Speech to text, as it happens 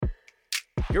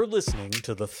You're listening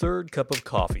to the Third Cup of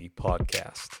Coffee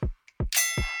podcast.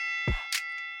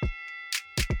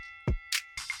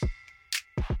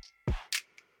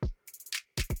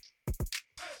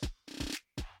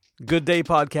 Good day,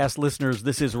 podcast listeners.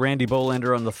 This is Randy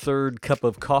Bolander on the Third Cup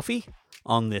of Coffee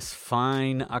on this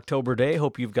fine October day.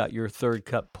 Hope you've got your third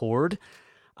cup poured.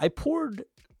 I poured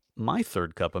my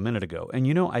third cup a minute ago,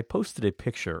 and I posted a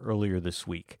picture earlier this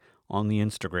week on the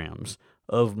Instagrams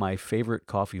of my favorite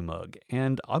coffee mug,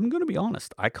 and I'm going to be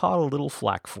honest, I caught a little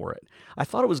flack for it. I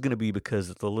thought it was going to be because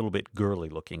it's a little bit girly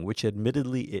looking, which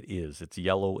admittedly it is. It's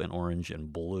yellow and orange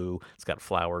and blue. It's got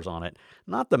flowers on it.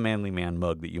 Not the manly man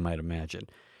mug that you might imagine.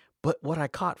 But what I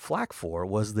caught flack for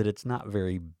was that it's not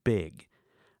very big.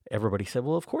 Everybody said,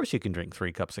 well, of course you can drink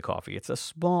 3 cups of coffee. It's a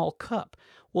small cup.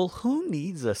 Well, who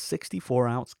needs a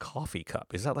 64-ounce coffee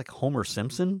cup? Is that like Homer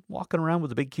Simpson walking around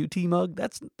with a big QT mug?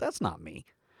 That's not me.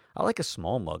 I like a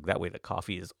small mug. That way the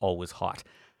coffee is always hot.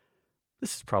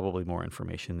 This is probably more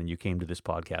information than you came to this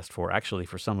podcast for. Actually,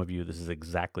 for some of you, this is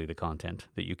exactly the content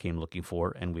that you came looking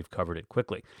for, and we've covered it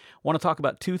quickly. I want to talk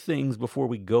about 2 things before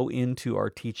we go into our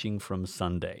teaching from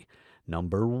Sunday.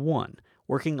 Number 1,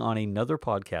 working on another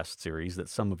podcast series that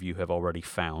some of you have already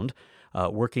found,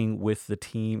 working with the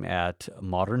team at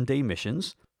Modern Day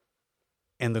Missions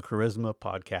and the Charisma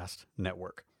Podcast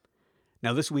Network.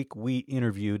 Now, this week we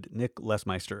interviewed Nick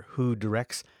Lesmeister, who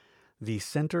directs the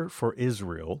Center for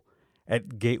Israel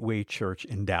at Gateway Church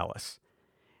in Dallas.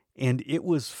 And it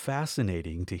was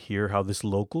fascinating to hear how this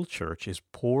local church is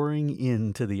pouring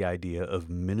into the idea of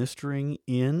ministering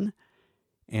in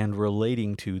and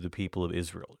relating to the people of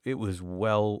Israel. It was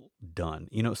well done.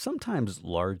 Sometimes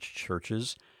large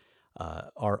churches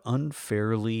are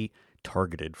unfairly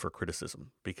targeted for criticism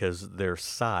because their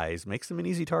size makes them an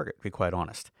easy target, to be quite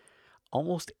honest.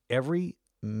 Almost every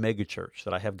megachurch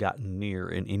that I have gotten near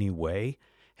in any way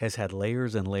has had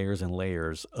layers and layers and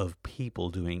layers of people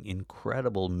doing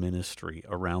incredible ministry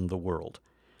around the world.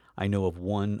 I know of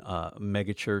one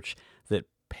megachurch that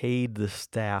paid the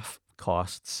staff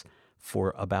costs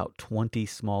for about 20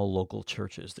 small local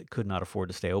churches that could not afford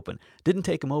to stay open. Didn't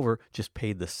take them over, just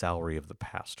paid the salary of the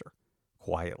pastor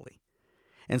quietly.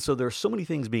 And so there are so many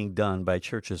things being done by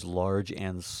churches large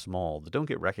and small that don't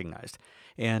get recognized.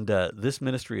 And this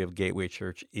ministry of Gateway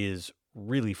Church is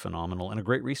really phenomenal and a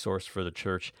great resource for the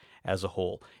church as a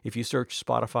whole. If you search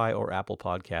Spotify or Apple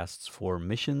Podcasts for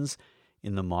Missions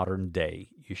in the Modern Day,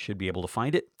 you should be able to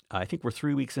find it. I think we're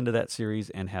 3 weeks into that series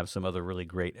and have some other really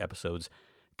great episodes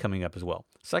coming up as well.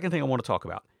 Second thing I want to talk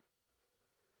about.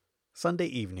 Sunday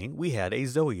evening, we had a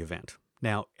Zoe event.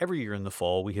 Now, every year in the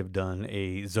fall, we have done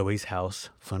a Zoe's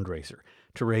House fundraiser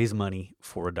to raise money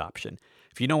for adoption.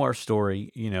 If you know our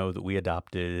story, you know that we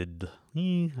adopted,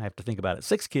 I have to think about it,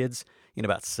 6 kids in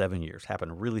about 7 years.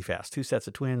 Happened really fast. 2 sets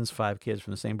of twins, 5 kids from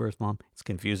the same birth mom. It's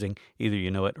confusing. Either you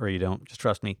know it or you don't. Just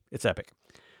trust me. It's epic.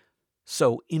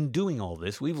 So in doing all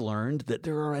this, we've learned that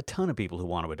there are a ton of people who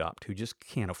want to adopt who just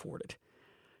can't afford it.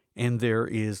 And there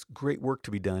is great work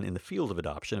to be done in the field of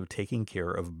adoption, of taking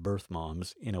care of birth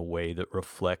moms in a way that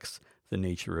reflects the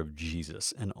nature of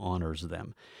Jesus and honors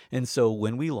them. And so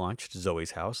when we launched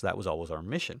Zoe's House, that was always our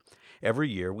mission. Every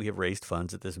year we have raised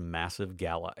funds at this massive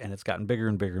gala, and it's gotten bigger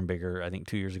and bigger and bigger. I think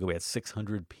 2 years ago we had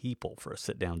 600 people for a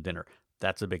sit-down dinner.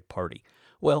 That's a big party.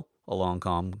 Well, along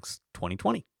comes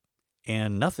 2020.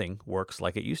 And nothing works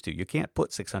like it used to. You can't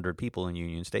put 600 people in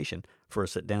Union Station for a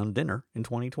sit-down dinner in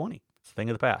 2020. It's a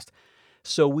thing of the past.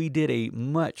 So we did a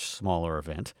much smaller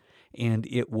event, and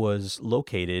it was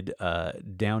located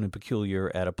down in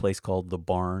Peculiar at a place called The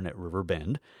Barn at River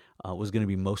Bend. It was going to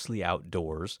be mostly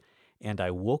outdoors. And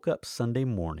I woke up Sunday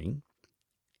morning,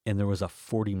 and there was a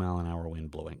 40-mile-an-hour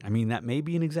wind blowing. I mean, that may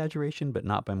be an exaggeration, but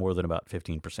not by more than about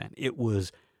 15%. It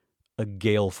was a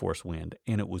gale force wind,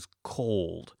 and it was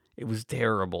cold. It was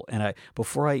terrible. And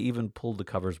before I even pulled the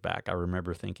covers back, I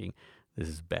remember thinking, this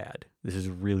is bad. This is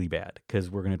really bad because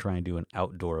we're going to try and do an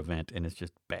outdoor event, and it's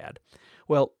just bad.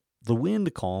 Well, the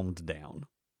wind calmed down.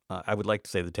 I would like to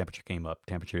say the temperature came up.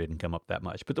 Temperature didn't come up that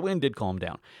much, but the wind did calm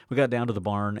down. We got down to the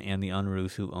barn, and the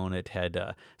Unruhs who own it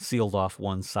had sealed off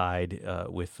one side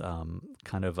with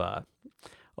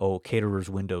caterers'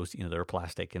 windows. They're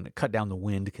plastic, and it cut down the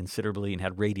wind considerably and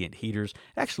had radiant heaters.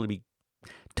 Actually,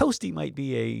 toasty might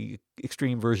be a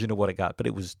extreme version of what it got, but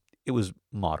it was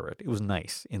moderate. It was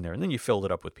nice in there. And then you filled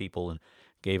it up with people and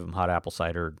gave them hot apple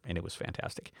cider, and it was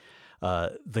fantastic.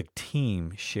 The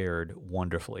team shared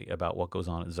wonderfully about what goes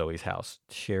on at Zoe's house,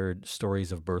 shared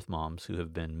stories of birth moms who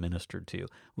have been ministered to. It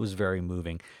was very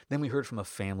moving. Then we heard from a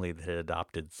family that had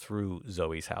adopted through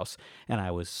Zoe's house, and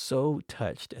I was so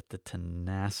touched at the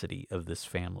tenacity of this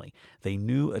family. They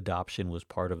knew adoption was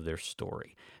part of their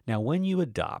story. Now, when you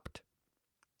adopt,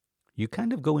 you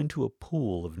kind of go into a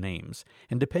pool of names,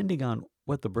 and depending on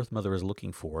what the birth mother is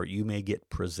looking for, you may get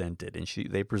presented. And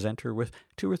they present her with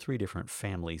 2 or 3 different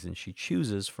families, and she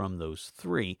chooses from those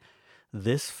 3.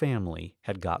 This family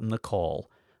had gotten the call,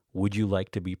 would you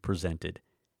like to be presented?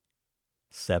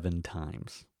 7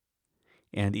 times.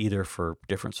 And either for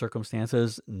different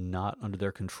circumstances, not under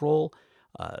their control,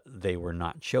 they were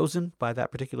not chosen by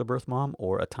that particular birth mom,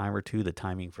 or a time or two, the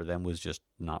timing for them was just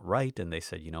not right. And they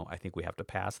said, I think we have to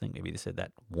pass. I think maybe they said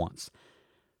that once.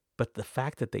 But the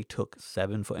fact that they took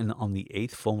 7, and on the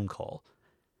 8th phone call,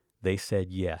 they said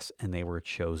yes, and they were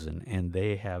chosen. And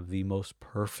they have the most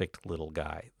perfect little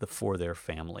guy for their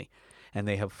family. And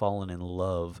they have fallen in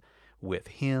love with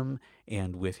him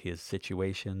and with his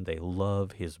situation. They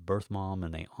love his birth mom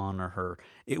and they honor her.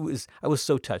 I was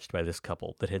so touched by this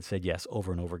couple that had said yes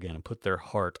over and over again and put their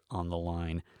heart on the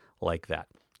line like that.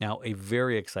 Now, a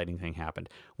very exciting thing happened.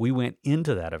 We went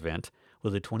into that event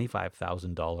with a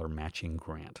 $25,000 matching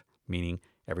grant, meaning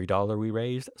every dollar we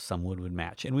raised, someone would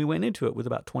match. And we went into it with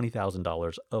about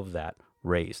 $20,000 of that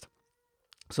raised.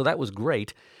 So that was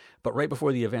great. But right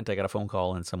before the event, I got a phone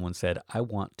call and someone said, I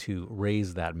want to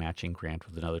raise that matching grant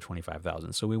with another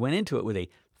 $25,000. So we went into it with a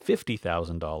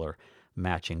 $50,000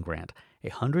 matching grant.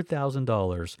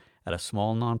 $100,000 at a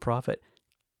small nonprofit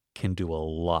can do a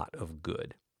lot of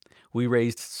good. We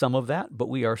raised some of that, but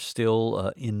we are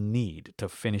still in need to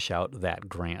finish out that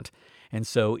grant. And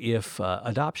so if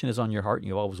adoption is on your heart and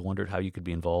you've always wondered how you could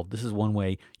be involved, this is one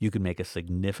way you can make a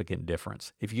significant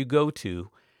difference. If you go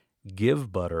to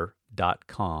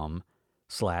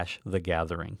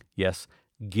givebutter.com/thegathering. Yes,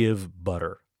 give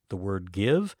butter. The word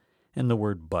give and the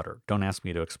word butter. Don't ask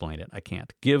me to explain it. I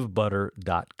can't.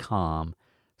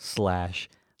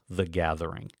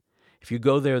 givebutter.com/thegathering. If you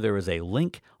go there, there is a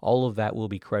link. All of that will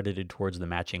be credited towards the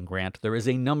matching grant. There is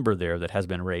a number there that has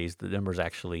been raised. The number is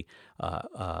actually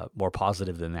more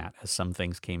positive than that, as some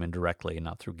things came in directly and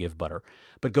not through GiveButter.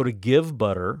 But go to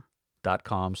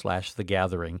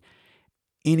givebutter.com/thegathering.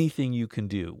 Anything you can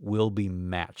do will be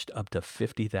matched up to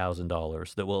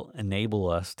 $50,000 that will enable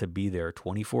us to be there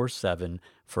 24/7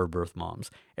 for birth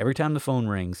moms. Every time the phone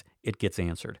rings, it gets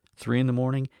answered. 3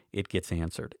 a.m, it gets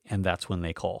answered, and that's when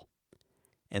they call.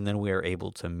 And then we are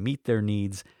able to meet their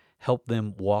needs, help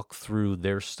them walk through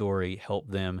their story, help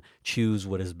them choose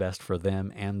what is best for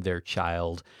them and their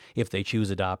child. If they choose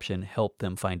adoption, help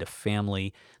them find a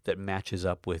family that matches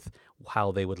up with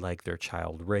how they would like their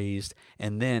child raised,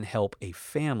 and then help a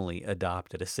family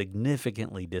adopt at a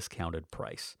significantly discounted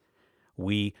price.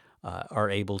 We are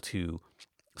able to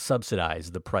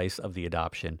subsidize the price of the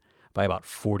adoption by about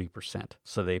 40%,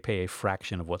 so they pay a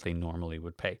fraction of what they normally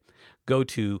would pay. Go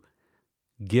to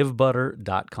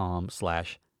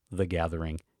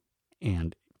givebutter.com/thegathering,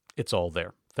 and it's all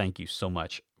there. Thank you so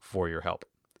much for your help.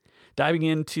 Diving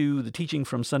into the teaching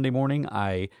from Sunday morning,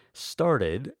 I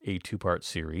started a 2-part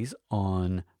series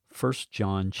on 1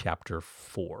 John chapter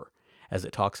 4, as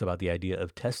it talks about the idea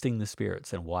of testing the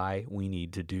spirits and why we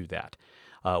need to do that.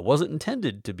 It wasn't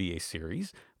intended to be a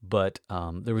series, but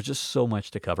there was just so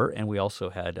much to cover, and we also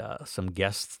had some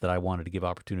guests that I wanted to give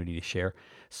opportunity to share,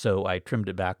 so I trimmed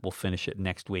it back. We'll finish it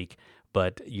next week,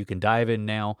 but you can dive in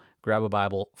now, grab a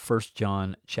Bible, 1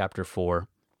 John chapter 4.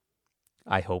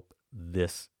 I hope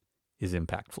this is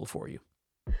impactful for you.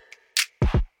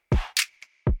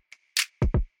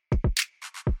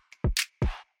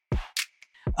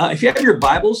 If you have your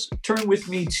Bibles, turn with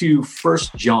me to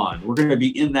 1 John. We're going to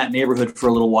be in that neighborhood for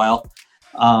a little while.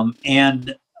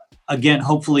 And again,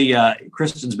 hopefully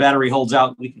Kristen's battery holds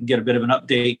out. We can get a bit of an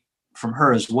update from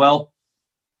her as well,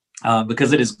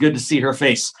 because it is good to see her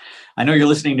face. I know you're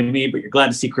listening to me, but you're glad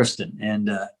to see Kristen. And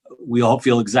we all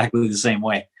feel exactly the same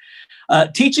way.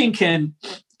 Teaching can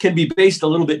be based a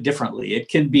little bit differently. It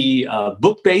can be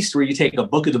book-based, where you take a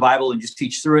book of the Bible and just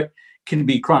teach through it. Can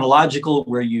be chronological,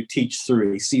 where you teach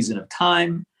through a season of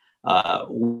time.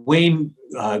 Wayne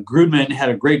Grudman had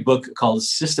a great book called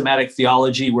Systematic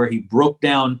Theology, where he broke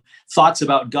down thoughts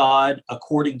about God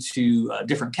according to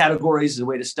different categories as a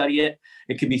way to study it.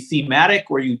 It can be thematic,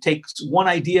 where you take one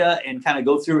idea and kind of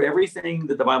go through everything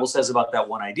that the Bible says about that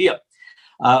one idea.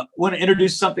 I want to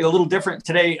introduce something a little different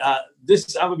today. I'm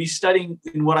going to be studying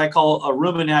in what I call a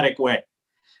ruminatic way.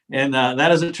 And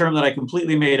that is a term that I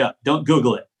completely made up. Don't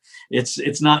Google it.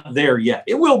 It's not there yet.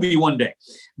 It will be one day.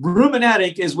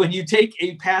 Ruminatic is when you take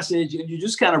a passage and you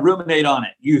just kind of ruminate on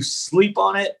it. You sleep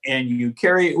on it and you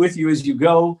carry it with you as you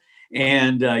go,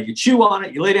 and you chew on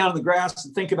it. You lay down in the grass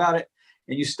and think about it,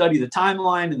 and you study the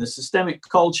timeline and the systemic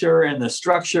culture and the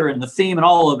structure and the theme and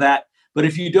all of that. But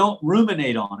if you don't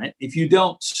ruminate on it, if you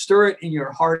don't stir it in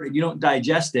your heart and you don't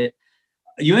digest it,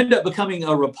 you end up becoming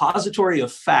a repository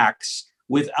of facts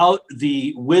without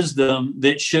the wisdom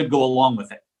that should go along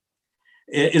with it.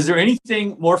 Is there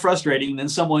anything more frustrating than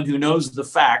someone who knows the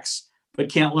facts but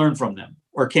can't learn from them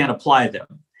or can't apply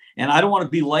them? And I don't want to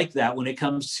be like that when it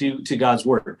comes to God's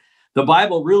word. The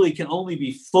Bible really can only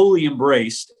be fully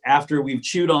embraced after we've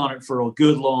chewed on it for a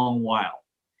good long while.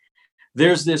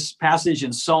 There's this passage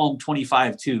in Psalm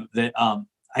 25:2 that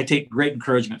I take great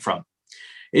encouragement from.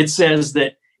 It says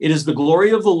that it is the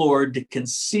glory of the Lord to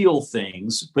conceal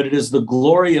things, but it is the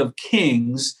glory of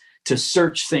kings to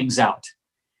search things out.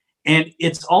 And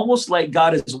it's almost like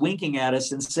God is winking at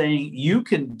us and saying, you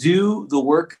can do the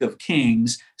work of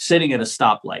kings sitting at a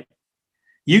stoplight.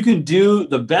 You can do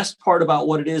the best part about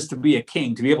what it is to be a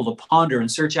king, to be able to ponder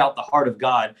and search out the heart of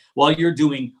God while you're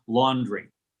doing laundry.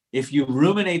 If you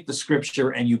ruminate the scripture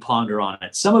and you ponder on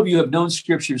it. Some of you have known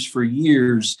scriptures for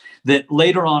years that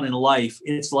later on in life,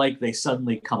 it's like they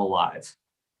suddenly come alive.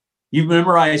 You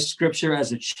memorized scripture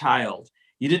as a child.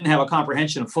 You didn't have a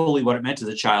comprehension of fully what it meant as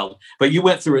a child, but you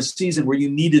went through a season where you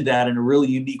needed that in a really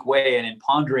unique way. And in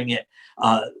pondering it,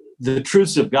 the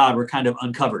truths of God were kind of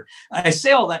uncovered. I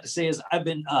say all that to say is I've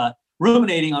been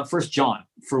ruminating on 1 John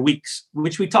for weeks,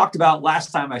 which we talked about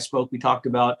last time I spoke. We talked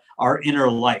about our inner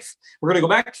life. We're going to go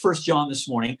back to 1 John this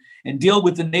morning and deal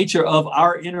with the nature of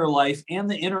our inner life and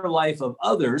the inner life of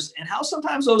others and how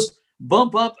sometimes those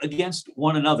bump up against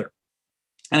one another.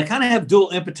 And I kind of have dual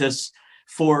impetus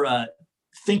for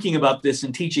thinking about this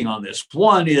and teaching on this.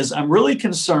 One is I'm really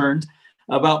concerned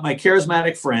about my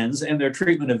charismatic friends and their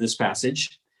treatment of this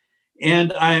passage.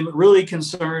 And I'm really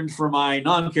concerned for my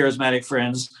non-charismatic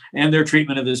friends and their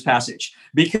treatment of this passage,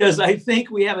 because I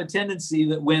think we have a tendency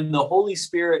that when the Holy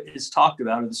Spirit is talked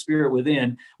about, or the Spirit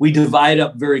within, we divide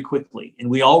up very quickly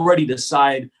and we already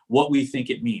decide what we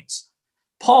think it means.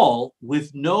 Paul,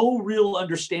 with no real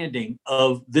understanding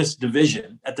of this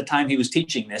division at the time he was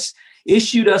teaching this,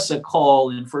 issued us a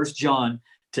call in 1 John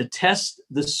to test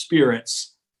the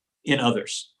spirits in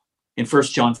others in 1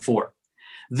 John 4.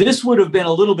 This would have been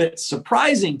a little bit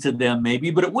surprising to them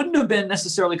maybe, but it wouldn't have been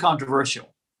necessarily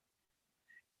controversial.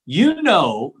 You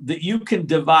know that you can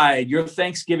divide your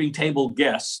Thanksgiving table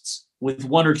guests with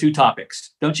one or two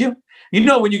topics, don't you? You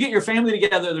know, when you get your family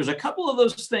together, there's a couple of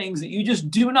those things that you just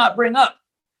do not bring up,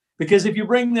 because if you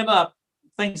bring them up,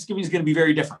 Thanksgiving is going to be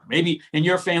very different. Maybe in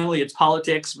your family, it's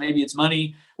politics. Maybe it's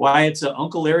money. Why it's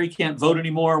Uncle Larry can't vote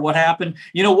anymore. What happened?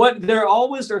 You know what? There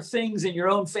always are things in your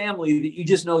own family that you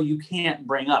just know you can't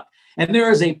bring up. And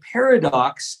there is a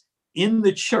paradox in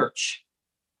the church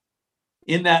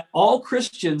in that all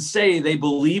Christians say they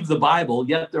believe the Bible,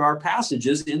 yet there are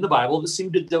passages in the Bible that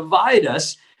seem to divide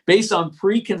us based on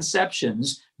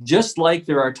preconceptions, just like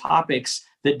there are topics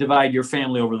that divide your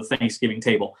family over the Thanksgiving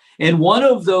table. And one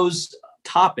of those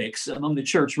topics among the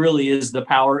church really is the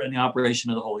power and the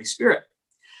operation of the Holy Spirit.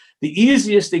 The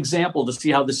easiest example to see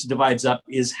how this divides up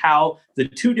is how the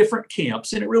two different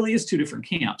camps, and it really is two different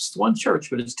camps, it's one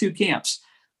church, but it's two camps,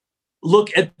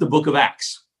 look at the book of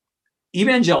Acts.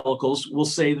 Evangelicals will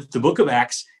say that the book of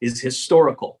Acts is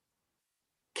historical.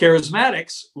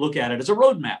 Charismatics look at it as a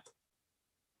roadmap.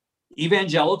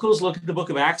 Evangelicals look at the book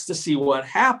of Acts to see what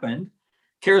happened.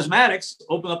 Charismatics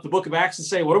open up the book of Acts and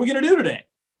say, what are we going to do today?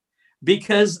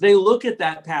 Because they look at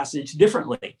that passage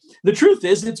differently. The truth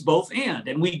is it's both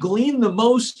and we glean the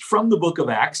most from the book of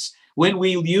Acts when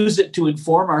we use it to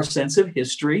inform our sense of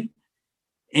history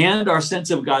and our sense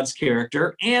of God's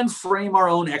character and frame our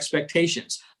own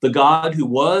expectations. The God who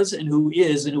was and who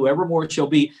is and who evermore shall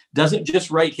be doesn't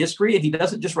just write history, and he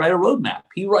doesn't just write a roadmap.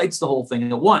 He writes the whole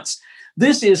thing at once.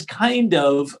 This is kind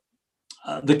of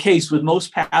the case with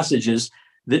most passages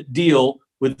that deal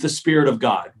with the Spirit of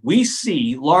God. We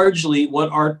see largely what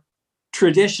our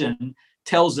tradition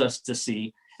tells us to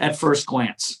see at first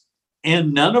glance.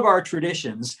 And none of our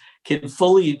traditions can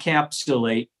fully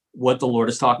encapsulate what the Lord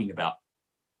is talking about.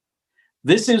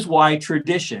 This is why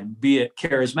tradition, be it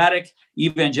charismatic,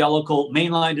 evangelical,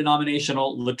 mainline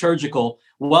denominational, liturgical,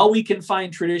 while we can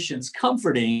find traditions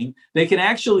comforting, they can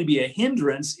actually be a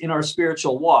hindrance in our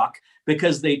spiritual walk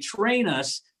because they train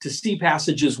us to see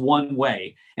passages one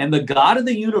way. And the God of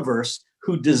the universe,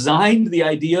 who designed the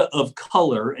idea of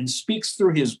color and speaks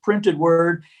through his printed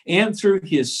word and through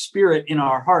his spirit in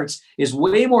our hearts, is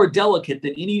way more delicate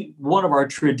than any one of our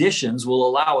traditions will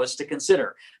allow us to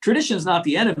consider. Tradition is not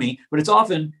the enemy, but it's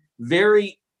often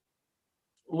very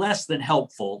less than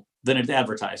helpful than it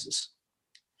advertises.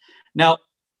 Now,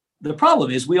 the problem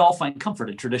is we all find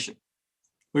comfort in tradition.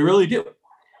 We really do.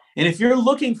 And if you're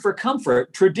looking for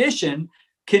comfort, tradition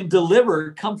can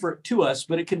deliver comfort to us,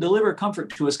 but it can deliver comfort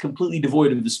to us completely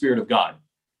devoid of the Spirit of God.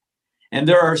 And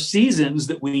there are seasons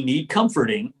that we need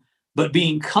comforting, but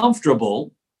being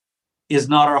comfortable is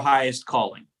not our highest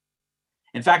calling.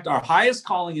 In fact, our highest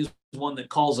calling is one that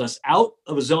calls us out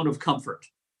of a zone of comfort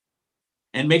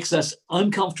and makes us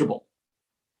uncomfortable.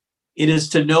 It is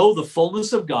to know the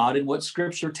fullness of God and what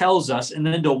Scripture tells us, and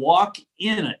then to walk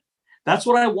in it. That's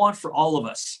what I want for all of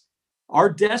us. Our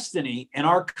destiny and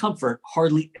our comfort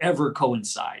hardly ever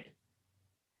coincide.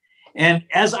 And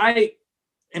as I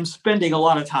am spending a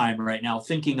lot of time right now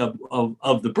thinking of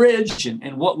the bridge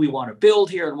and what we want to build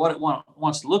here and what it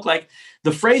wants to look like,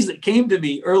 the phrase that came to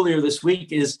me earlier this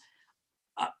week is,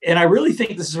 and I really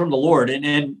think this is from the Lord,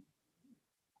 and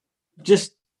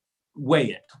just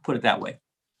weigh it, put it that way.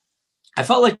 I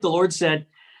felt like the Lord said,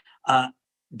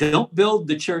 don't build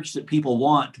the church that people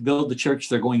want, build the church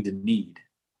they're going to need.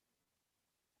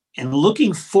 And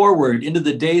looking forward into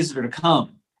the days that are to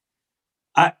come,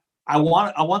 I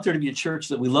want there to be a church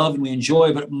that we love and we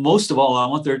enjoy, but most of all, I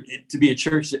want there to be a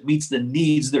church that meets the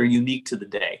needs that are unique to the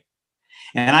day.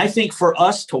 And I think for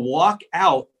us to walk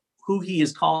out who he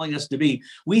is calling us to be,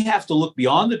 we have to look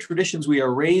beyond the traditions we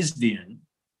are raised in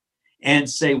and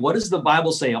say, what does the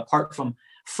Bible say apart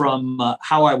from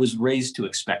how I was raised to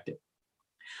expect it?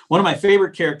 One of my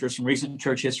favorite characters from recent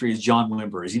church history is John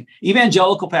Wimber. He's an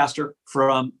evangelical pastor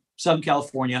from Southern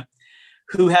California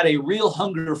who had a real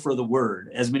hunger for the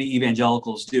word, as many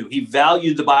evangelicals do. He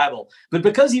valued the Bible, but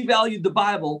because he valued the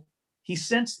Bible, he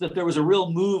sensed that there was a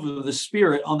real move of the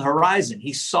Spirit on the horizon.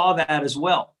 He saw that as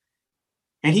well.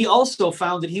 And he also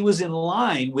found that he was in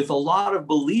line with a lot of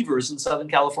believers in Southern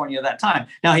California at that time.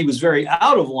 Now, he was very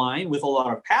out of line with a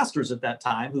lot of pastors at that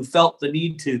time who felt the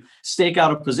need to stake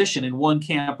out a position in one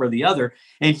camp or the other.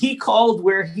 And he called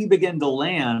where he began to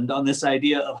land on this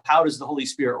idea of how does the Holy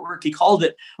Spirit work? He called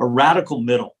it a radical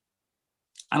middle.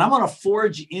 And I want to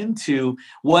forge into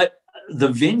what the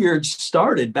Vineyard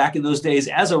started back in those days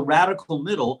as a radical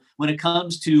middle when it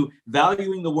comes to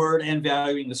valuing the word and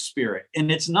valuing the Spirit.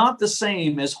 And it's not the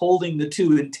same as holding the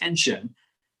two in tension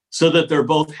so that they're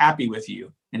both happy with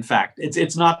you. In fact,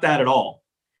 it's not that at all.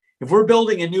 If we're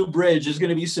building a new bridge, there's going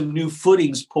to be some new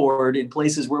footings poured in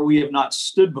places where we have not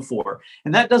stood before.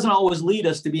 And that doesn't always lead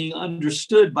us to being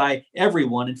understood by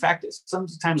everyone. In fact, it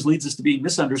sometimes leads us to being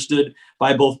misunderstood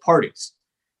by both parties.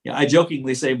 Yeah, I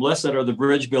jokingly say, blessed are the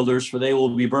bridge builders, for they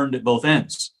will be burned at both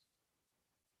ends.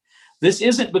 This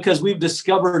isn't because we've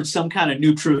discovered some kind of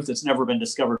new truth that's never been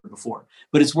discovered before,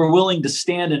 but it's we're willing to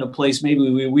stand in a place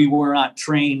maybe we were not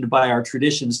trained by our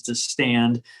traditions to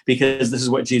stand, because this is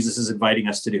what Jesus is inviting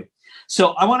us to do.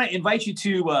 So I want to invite you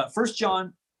to 1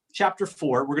 John chapter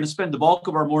 4. We're going to spend the bulk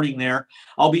of our morning there.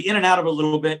 I'll be in and out of it a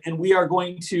little bit, and we are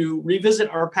going to revisit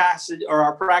our passage or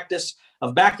our practice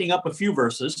of backing up a few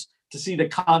verses to see the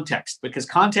context, because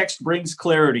context brings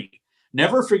clarity.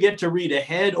 Never forget to read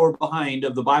ahead or behind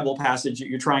of the Bible passage that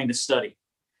you're trying to study.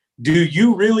 Do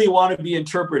you really want to be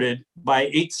interpreted by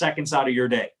 8 seconds out of your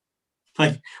day?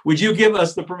 Like, would you give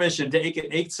us the permission to take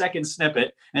an 8-second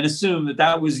snippet and assume that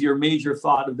that was your major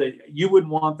thought of the, you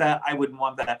wouldn't want that, I wouldn't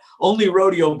want that. Only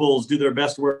rodeo bulls do their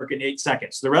best work in 8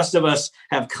 seconds. The rest of us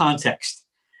have context.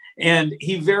 And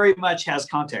he very much has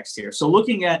context here. So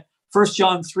looking at 1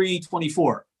 John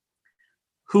 3:24,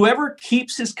 whoever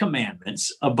keeps his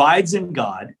commandments abides in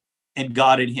God, and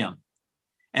God in him.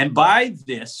 And by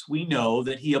this we know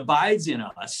that he abides in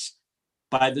us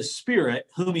by the Spirit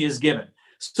whom he has given.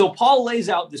 So Paul lays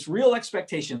out this real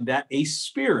expectation that a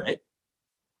spirit,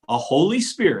 a Holy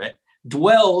Spirit,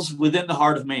 dwells within the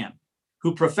heart of man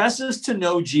who professes to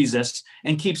know Jesus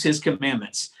and keeps his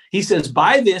commandments. He says,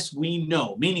 by this we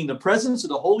know, meaning the presence of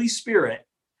the Holy Spirit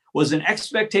was an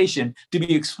expectation to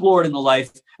be explored in the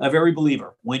life of every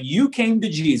believer. When you came to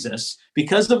Jesus,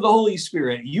 because of the Holy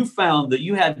Spirit, you found that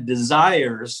you had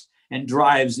desires and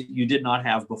drives that you did not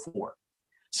have before.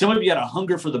 Some of you had a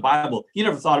hunger for the Bible. You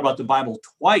never thought about the Bible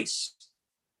twice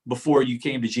before you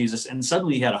came to Jesus, and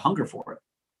suddenly you had a hunger for it.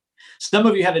 Some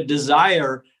of you had a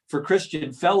desire for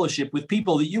Christian fellowship with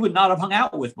people that you would not have hung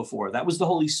out with before. That was the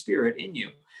Holy Spirit in you.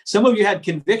 Some of you had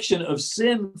conviction of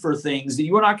sin for things that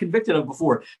you were not convicted of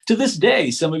before. To this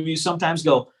day, some of you sometimes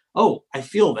go, oh, I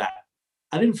feel that.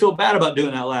 I didn't feel bad about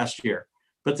doing that last year.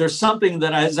 But there's something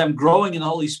that as I'm growing in the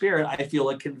Holy Spirit, I feel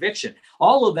a conviction.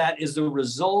 All of that is the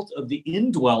result of the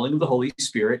indwelling of the Holy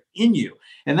Spirit in you.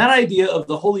 And that idea of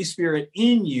the Holy Spirit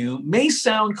in you may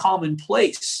sound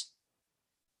commonplace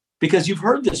because you've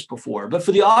heard this before. But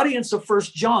for the audience of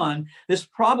First John, this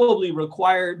probably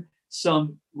required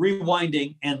some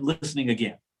rewinding and listening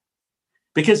again.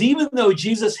 Because even though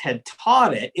Jesus had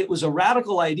taught it, it was a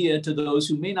radical idea to those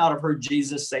who may not have heard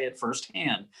Jesus say it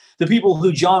firsthand. The people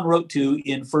who John wrote to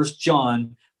in First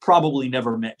John probably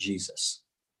never met Jesus.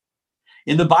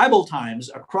 In the Bible times,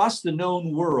 across the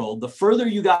known world, the further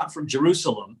you got from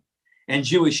Jerusalem and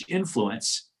Jewish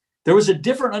influence, there was a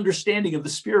different understanding of the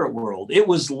spirit world. It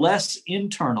was less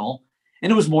internal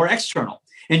and it was more external.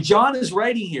 And John is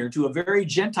writing here to a very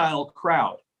Gentile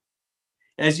crowd.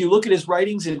 As you look at his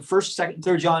writings in 1st, 2nd,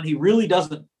 3rd John, he really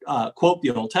doesn't quote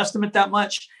the Old Testament that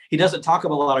much. He doesn't talk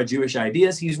about a lot of Jewish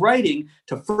ideas. He's writing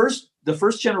to the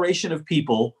first generation of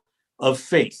people of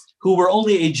faith who were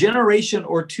only a generation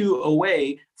or two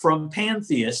away from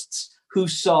pantheists who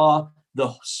saw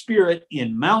the Spirit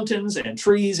in mountains and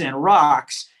trees and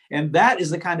rocks. And that is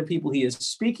the kind of people he is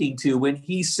speaking to when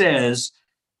he says,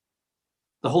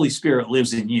 the Holy Spirit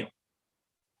lives in you.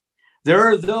 There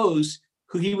are those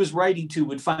who he was writing to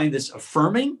would find this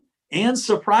affirming and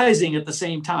surprising at the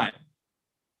same time.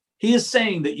 He is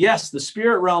saying that, yes, the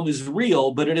spirit realm is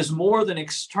real, but it is more than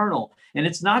external. And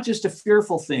it's not just a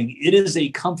fearful thing, it is a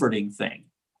comforting thing.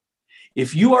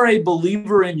 If you are a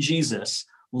believer in Jesus,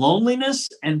 loneliness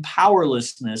and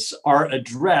powerlessness are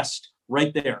addressed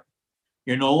right there.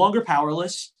 You're no longer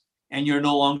powerless and you're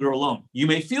no longer alone. You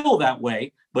may feel that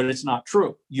way, but it's not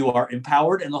true. You are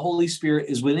empowered and the Holy Spirit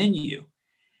is within you.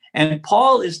 And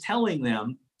Paul is telling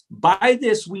them, by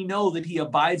this we know that he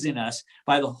abides in us,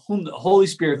 by the Holy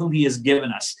Spirit whom he has given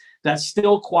us. That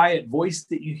still quiet voice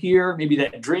that you hear, maybe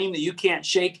that dream that you can't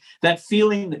shake, that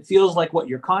feeling that feels like what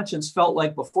your conscience felt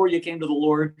like before you came to the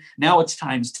Lord. Now it's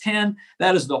times 10.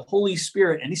 That is the Holy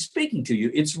Spirit, and he's speaking to you.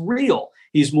 It's real.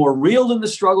 He's more real than the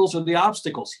struggles or the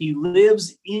obstacles. He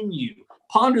lives in you.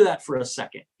 Ponder that for a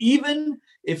second. Even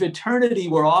if eternity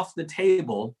were off the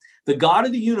table, the God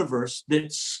of the universe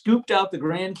that scooped out the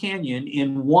Grand Canyon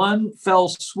in one fell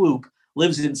swoop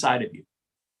lives inside of you.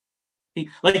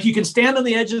 Like you can stand on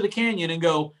the edge of the canyon and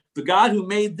go, the God who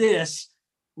made this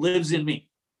lives in me.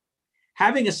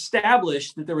 Having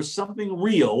established that there was something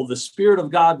real, the Spirit of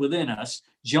God within us,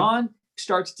 John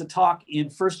starts to talk in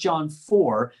 1 John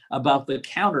 4 about the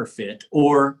counterfeit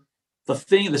or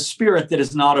the spirit that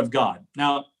is not of God.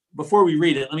 Now, before we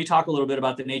read it, let me talk a little bit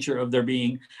about the nature of there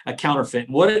being a counterfeit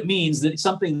and what it means that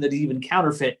something that is even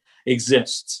counterfeit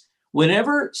exists.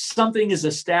 Whenever something is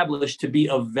established to be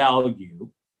of value,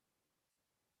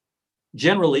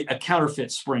 generally a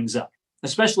counterfeit springs up,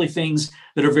 especially things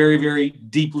that are very, very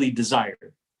deeply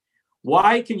desired.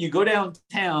 Why can you go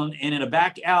downtown and in a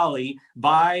back alley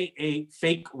buy a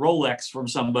fake Rolex from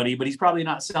somebody, but he's probably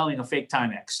not selling a fake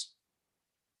Timex?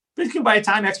 But you can buy a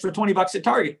Timex for $20 at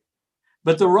Target.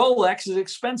 But the Rolex is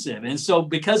expensive. And so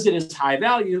because it is high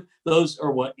value, those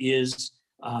are what is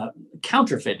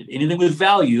counterfeited. Anything with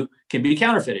value can be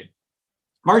counterfeited.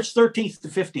 March 13th to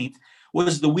 15th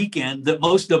was the weekend that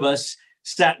most of us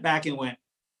sat back and went,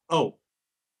 oh,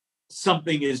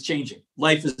 something is changing.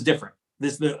 Life is different.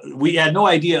 We had no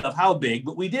idea of how big,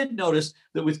 but we did notice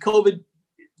that with COVID,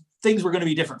 things were going to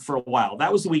be different for a while.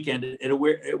 That was the weekend.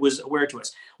 It was aware to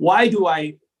us. Why do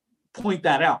I point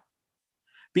that out?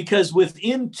 Because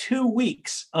within 2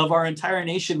 weeks of our entire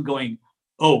nation going,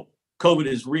 oh, COVID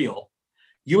is real,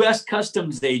 U.S.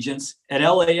 customs agents at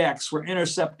LAX were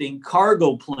intercepting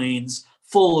cargo planes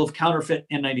full of counterfeit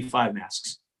N95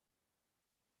 masks.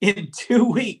 In 2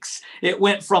 weeks, it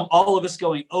went from all of us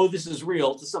going, oh, this is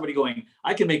real, to somebody going,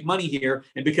 I can make money here.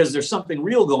 And because there's something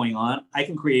real going on, I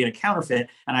can create a counterfeit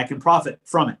and I can profit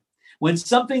from it. When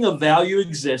something of value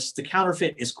exists, the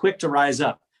counterfeit is quick to rise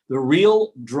up. The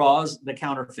real draws the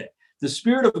counterfeit. The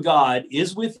Spirit of God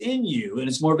is within you, and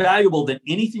it's more valuable than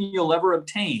anything you'll ever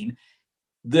obtain.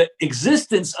 The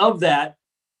existence of that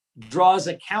draws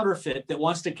a counterfeit that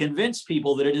wants to convince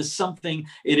people that it is something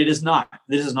it is not.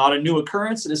 This is not a new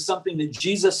occurrence. It is something that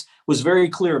Jesus was very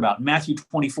clear about in Matthew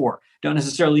 24. Don't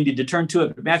necessarily need to turn to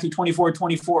it, but Matthew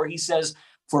 24:24, he says,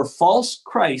 for false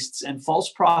Christs and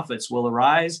false prophets will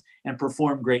arise and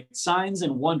perform great signs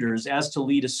and wonders as to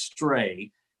lead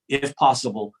astray, if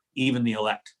possible, even the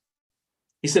elect.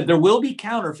 He said, there will be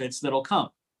counterfeits that'll come.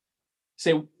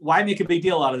 Say, why make a big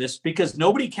deal out of this? Because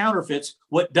nobody counterfeits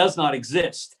what does not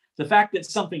exist. The fact that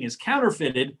something is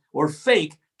counterfeited or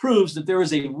fake proves that there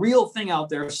is a real thing out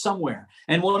there somewhere.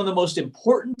 And one of the most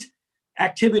important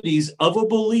activities of a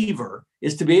believer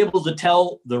is to be able to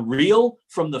tell the real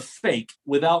from the fake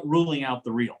without ruling out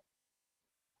the real.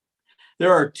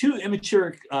 There are two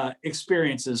immature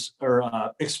experiences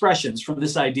or expressions from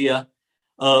this idea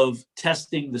of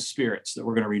testing the spirits that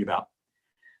we're going to read about.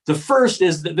 The first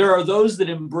is that there are those that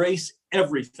embrace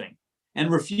everything and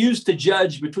refuse to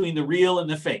judge between the real and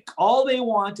the fake. All they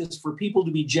want is for people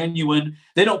to be genuine.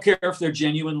 They don't care if they're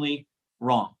genuinely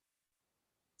wrong.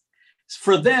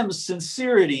 For them,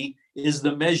 sincerity is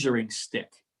the measuring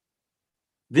stick.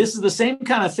 This is the same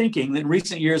kind of thinking that in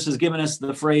recent years has given us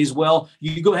the phrase, well,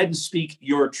 you go ahead and speak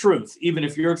your truth. Even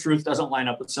if your truth doesn't line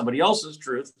up with somebody else's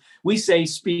truth, we say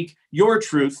speak your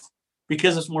truth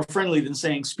because it's more friendly than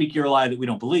saying speak your lie that we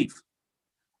don't believe.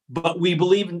 But we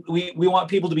believe, we want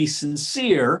people to be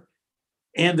sincere,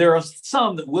 and there are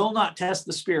some that will not test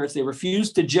the spirits. They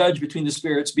refuse to judge between the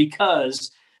spirits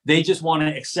because they just want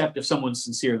to accept if someone's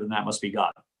sincere, then that must be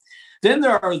God. Then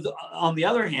there are, on the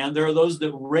other hand, there are those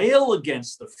that rail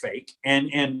against the fake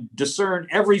and discern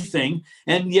everything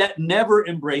and yet never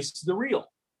embrace the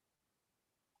real.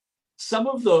 Some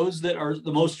of those that are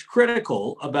the most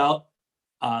critical about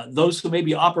those who may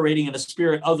be operating in a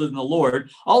spirit other than the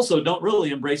Lord also don't really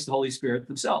embrace the Holy Spirit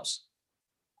themselves.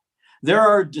 There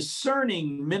are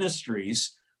discerning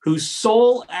ministries whose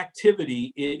sole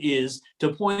activity it is to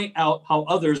point out how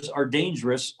others are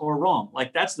dangerous or wrong.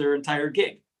 Like that's their entire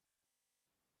gig.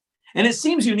 And it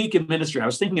seems unique in ministry. I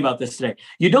was thinking about this today.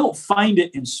 You don't find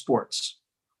it in sports.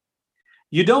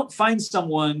 You don't find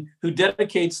someone who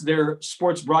dedicates their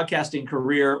sports broadcasting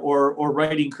career or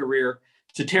writing career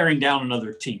to tearing down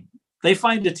another team. They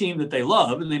find a team that they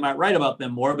love and they might write about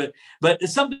them more, but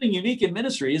it's something unique in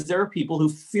ministry is there are people who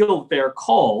feel they're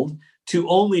called to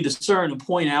only discern and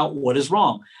point out what is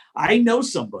wrong. I know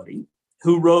somebody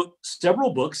who wrote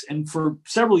several books and for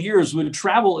several years would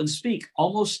travel and speak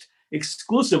almost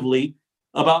exclusively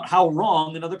about how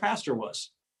wrong another pastor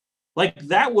was. Like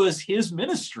that was his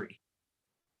ministry.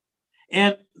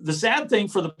 And the sad thing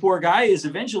for the poor guy is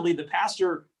eventually the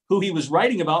pastor who he was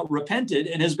writing about repented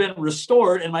and has been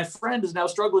restored. And my friend is now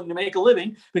struggling to make a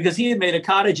living because he had made a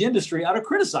cottage industry out of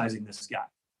criticizing this guy.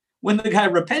 When the guy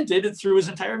repented, it threw his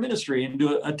entire ministry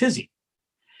into a tizzy.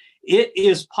 It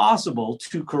is possible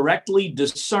to correctly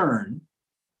discern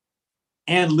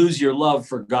and lose your love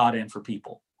for God and for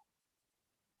people.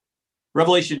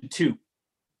 Revelation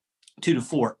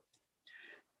 2:2-4.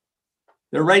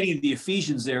 They're writing the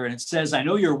Ephesians there, and it says, I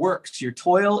know your works, your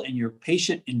toil, and your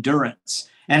patient endurance,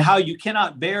 and how you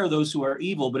cannot bear those who are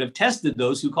evil, but have tested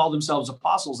those who call themselves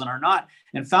apostles and are not,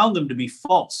 and found them to be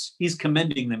false. He's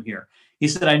commending them here. He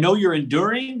said, I know you're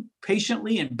enduring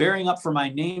patiently and bearing up for my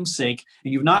name's sake,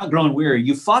 and you've not grown weary.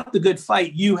 You fought the good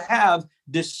fight. You have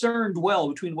discerned well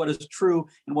between what is true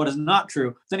and what is not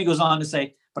true. Then he goes on to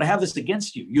say, but I have this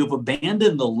against you. You have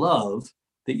abandoned the love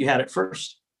that you had at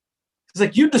first. It's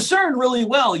like you discerned really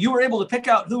well. You were able to pick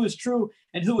out who is true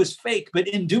and who is fake. But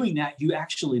in doing that, you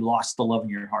actually lost the love in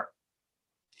your heart.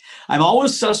 I'm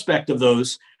always suspect of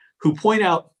those who point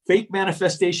out fake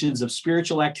manifestations of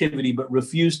spiritual activity, but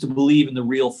refuse to believe in the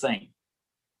real thing.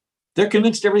 They're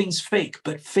convinced everything's fake,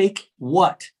 but fake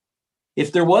what?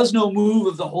 If there was no move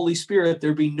of the Holy Spirit,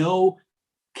 there'd be no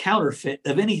counterfeit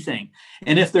of anything.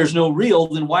 And if there's no real,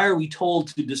 then why are we told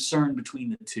to discern between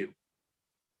the two?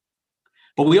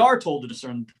 But we are told to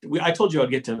discern. I told you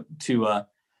I'd get to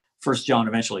 1 John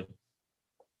eventually.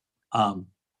 And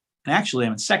actually,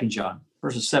 I'm in 2 John,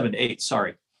 verses 7-8.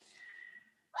 Sorry.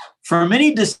 For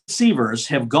many deceivers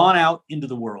have gone out into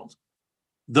the world,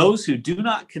 those who do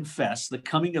not confess the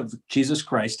coming of Jesus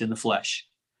Christ in the flesh.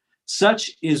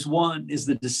 Such is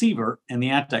the deceiver and the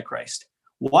Antichrist.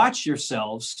 Watch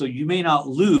yourselves so you may not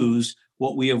lose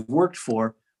what we have worked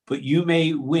for, but you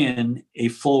may win a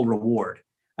full reward.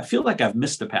 I feel like I've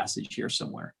missed a passage here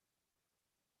somewhere.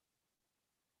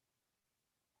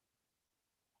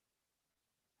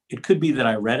 It could be that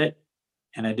I read it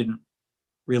and I didn't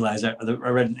realize I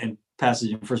read a passage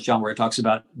in 1 John where it talks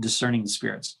about discerning the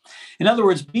spirits. In other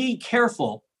words, be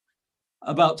careful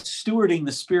about stewarding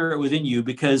the spirit within you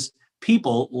because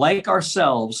people like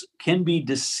ourselves can be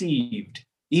deceived,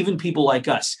 even people like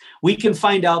us. We can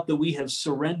find out that we have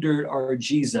surrendered our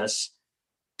Jesus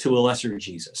to a lesser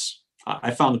Jesus.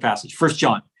 I found the passage, 1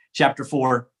 John chapter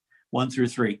 4,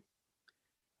 1-3.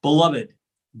 Beloved,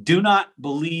 do not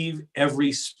believe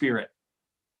every spirit,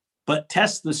 but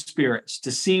test the spirits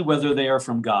to see whether they are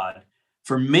from God.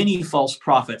 For many false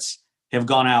prophets have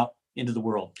gone out into the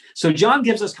world. So John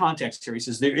gives us context here. He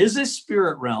says, there is a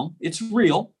spirit realm. It's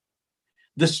real.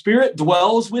 The spirit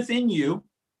dwells within you,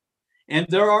 and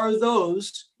there are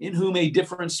those in whom a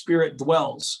different spirit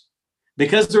dwells.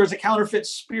 because there is a counterfeit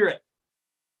spirit.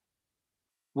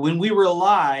 When we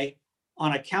rely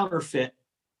on a counterfeit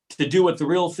to do what the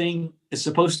real thing is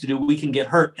supposed to do, we can get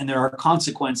hurt, and there are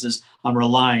consequences on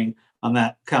relying on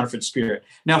that counterfeit spirit.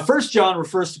 Now, First John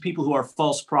refers to people who are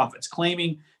false prophets,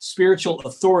 claiming spiritual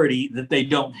authority that they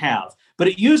don't have, but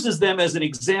it uses them as an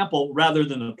example rather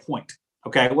than a point.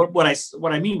 Okay, what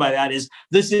I mean by that is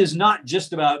this is not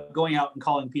just about going out and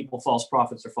calling people false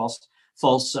prophets or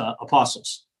false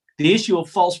apostles. The issue of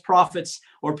false prophets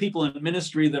or people in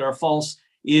ministry that are false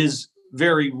is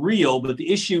very real, but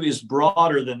the issue is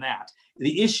broader than that.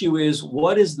 The issue is,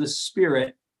 what is the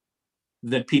spirit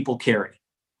that people carry?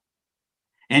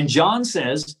 And John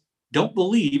says, don't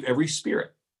believe every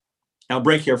spirit. Now,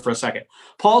 break here for a second.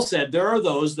 Paul said, there are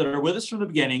those that are with us from the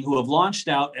beginning who have launched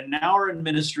out and now are in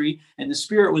ministry, and the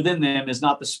spirit within them is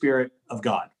not the spirit of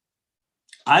God.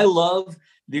 I love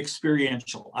the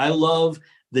experiential. I love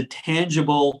the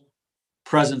tangible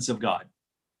presence of God.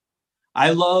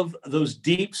 I love those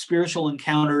deep spiritual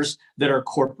encounters that are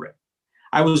corporate.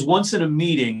 I was once in a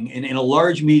meeting, in a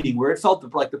large meeting, where it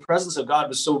felt like the presence of God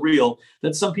was so real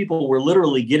that some people were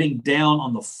literally getting down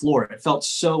on the floor. It felt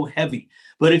so heavy.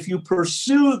 But if you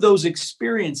pursue those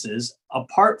experiences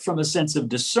apart from a sense of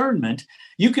discernment,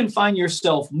 you can find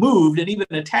yourself moved and even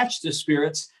attached to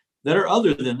spirits that are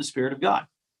other than the Spirit of God.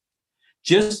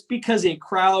 Just because a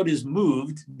crowd is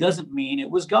moved doesn't mean it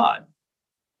was God.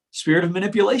 Spirit of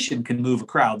manipulation can move a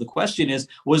crowd. The question is,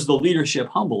 was the leadership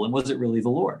humble, and was it really the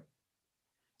Lord?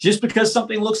 Just because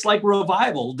something looks like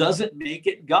revival doesn't make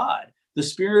it God. The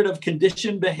spirit of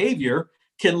conditioned behavior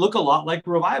can look a lot like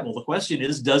revival. The question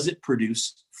is, does it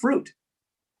produce fruit?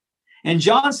 And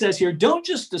John says here, don't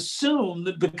just assume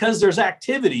that because there's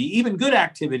activity, even good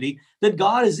activity, that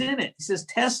God is in it. He says,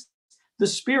 test the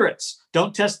spirits.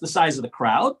 Don't test the size of the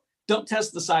crowd. Don't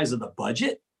test the size of the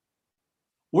budget.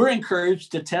 We're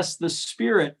encouraged to test the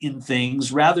spirit in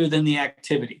things rather than the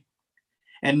activity.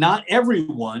 And not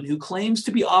everyone who claims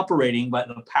to be operating by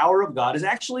the power of God is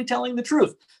actually telling the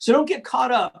truth. So don't get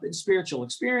caught up in spiritual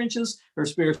experiences or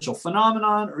spiritual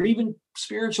phenomenon or even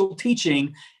spiritual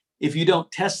teaching if you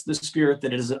don't test the spirit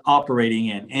that it is operating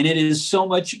in. And it is so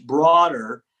much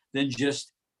broader than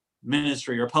just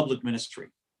ministry or public ministry.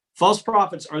 False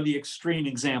prophets are the extreme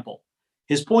example.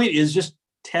 His point is just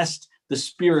test the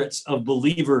spirits of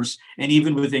believers and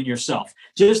even within yourself.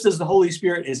 Just as the Holy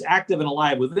Spirit is active and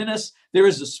alive within us, there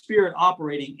is a spirit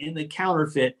operating in the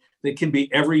counterfeit that can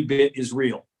be every bit as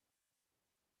real.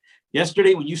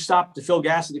 Yesterday, when you stopped to fill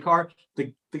gas in the car,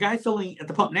 the guy filling at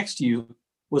the pump next to you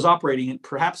was operating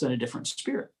perhaps in a different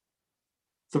spirit.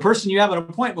 The person you have an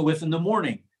appointment with in the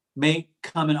morning may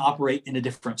come and operate in a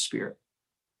different spirit.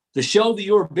 The show that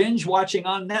you're binge watching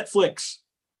on Netflix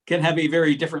can have a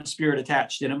very different spirit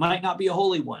attached, and it might not be a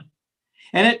holy one.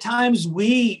 And at times we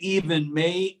even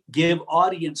may give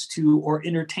audience to or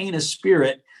entertain a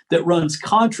spirit that runs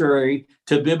contrary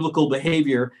to biblical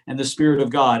behavior and the Spirit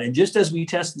of God. And just as we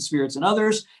test the spirits in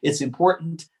others, it's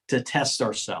important to test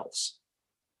ourselves.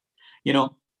 You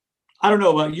know, I don't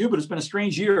know about you, but it's been a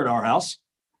strange year at our house.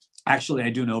 Actually,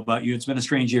 I do know about you. It's been a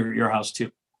strange year at your house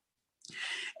too.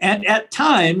 And at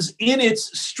times, in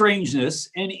its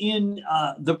strangeness and in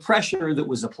the pressure that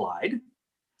was applied,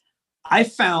 I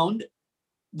found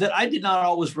that I did not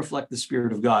always reflect the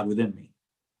Spirit of God within me.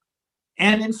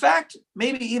 And in fact,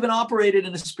 maybe even operated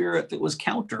in a spirit that was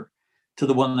counter to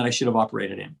the one that I should have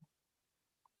operated in.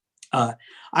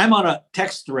 I'm on a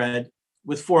text thread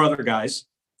with 4 other guys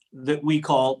that we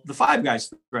call the Five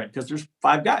Guys thread, because there's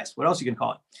 5 guys. What else you can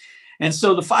call it? And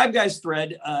so the Five Guys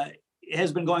thread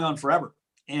has been going on forever.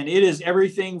 And it is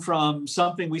everything from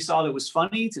something we saw that was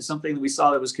funny to something that we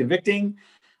saw that was convicting.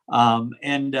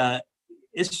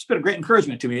 It's just been a great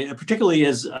encouragement to me, particularly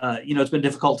as, it's been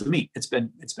difficult to meet. It's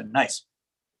been nice.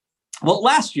 Well,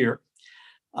 last year,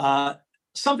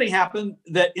 something happened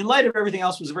that in light of everything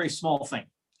else was a very small thing.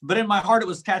 But in my heart, it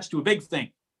was attached to a big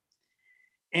thing.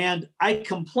 And I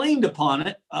complained upon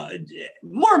it,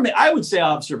 more, I would say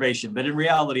observation, but in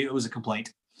reality, it was a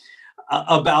complaint.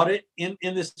 About it in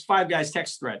this Five Guys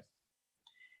text thread.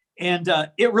 And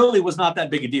it really was not that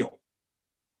big a deal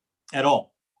at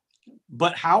all.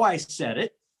 But how I said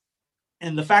it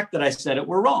and the fact that I said it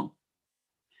were wrong.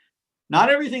 Not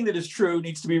everything that is true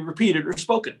needs to be repeated or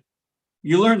spoken.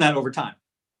 You learn that over time.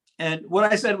 And what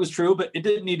I said was true, but it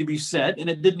didn't need to be said, and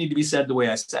it didn't need to be said the way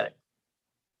I said it.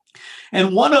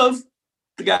 And one of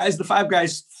the guys, the Five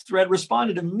Guys thread,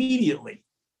 responded immediately.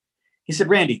 He said,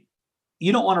 Randy,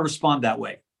 you don't want to respond that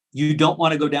way. You don't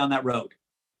want to go down that road.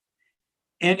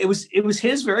 And it was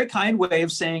his very kind way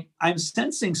of saying, I'm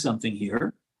sensing something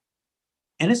here,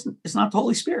 and it's not the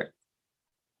Holy Spirit.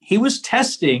 He was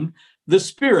testing the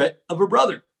spirit of a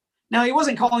brother. Now, he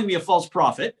wasn't calling me a false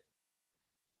prophet.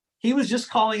 He was just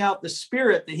calling out the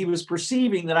spirit that he was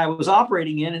perceiving that I was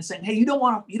operating in and saying, hey, you don't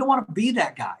want to be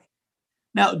that guy.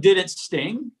 Now, did it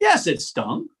sting? Yes, it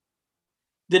stung.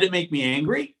 Did it make me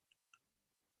angry?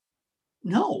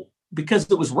 No, because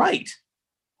it was right.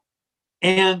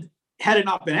 And had it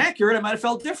not been accurate, I might have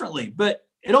felt differently, but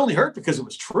it only hurt because it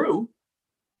was true.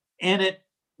 And it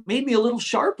made me a little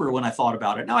sharper when I thought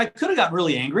about it. Now, I could have gotten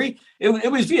really angry.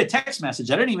 It was via text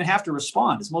message. I didn't even have to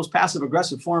respond. It's the most passive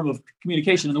aggressive form of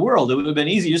communication in the world. It would have been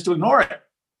easy just to ignore it.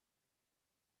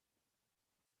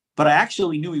 But I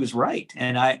actually knew he was right.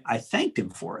 And I thanked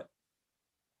him for it.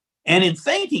 And in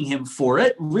thanking him for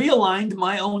it, realigned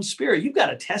my own spirit. You've got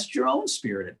to test your own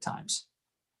spirit at times.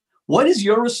 What is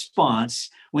your response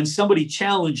when somebody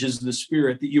challenges the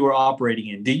spirit that you are operating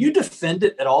in? Do you defend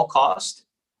it at all cost?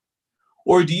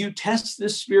 Or do you test the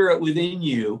spirit within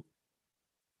you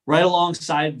right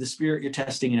alongside the spirit you're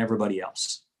testing in everybody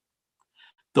else?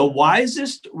 The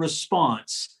wisest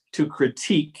response to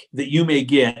critique that you may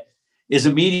get is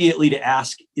immediately to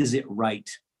ask, is it right?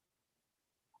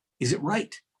 Is it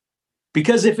right?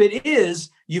 Because if it is,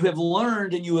 you have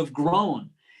learned and you have grown.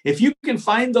 If you can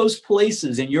find those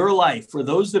places in your life where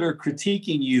those that are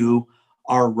critiquing you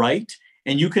are right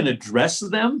and you can address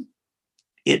them,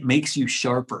 it makes you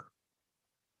sharper.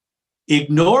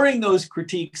 Ignoring those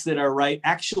critiques that are right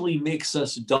actually makes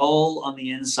us dull on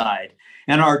the inside.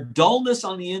 And our dullness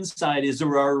on the inside is a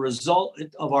result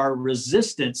of our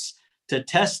resistance to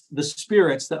test the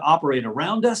spirits that operate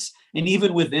around us and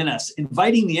even within us,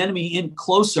 inviting the enemy in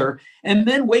closer, and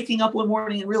then waking up one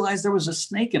morning and realize there was a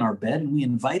snake in our bed and we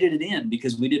invited it in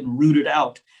because we didn't root it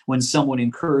out when someone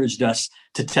encouraged us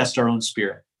to test our own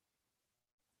spirit.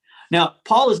 Now,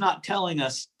 Paul is not telling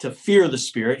us to fear the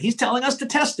spirit. He's telling us to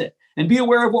test it and be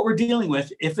aware of what we're dealing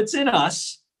with, if it's in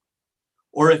us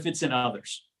or if it's in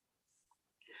others.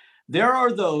 There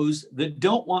are those that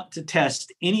don't want to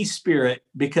test any spirit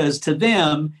because to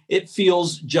them, it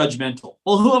feels judgmental.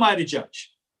 Well, who am I to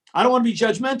judge? I don't want to be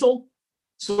judgmental,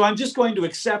 so I'm just going to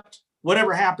accept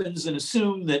whatever happens and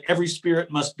assume that every spirit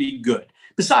must be good.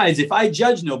 Besides, if I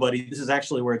judge nobody, this is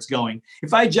actually where it's going.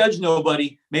 If I judge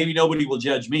nobody, maybe nobody will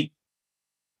judge me.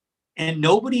 And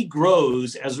nobody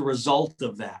grows as a result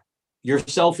of that,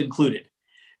 yourself included.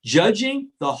 Judging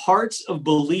the hearts of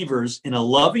believers in a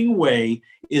loving way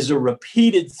is a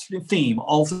repeated theme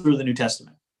all through the New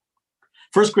Testament.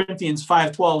 1 Corinthians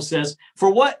 5:12 says, "For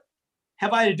what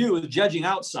have I to do with judging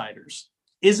outsiders?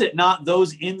 Is it not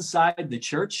those inside the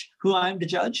church who I am to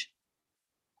judge?"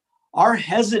 Our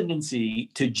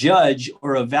hesitancy to judge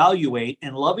or evaluate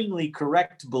and lovingly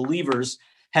correct believers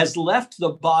has left the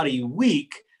body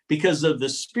weak because of the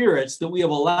spirits that we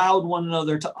have allowed one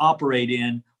another to operate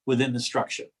in within the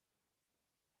structure.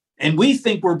 And we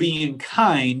think we're being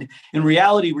kind. In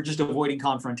reality, we're just avoiding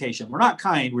confrontation. We're not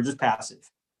kind, we're just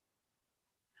passive.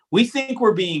 We think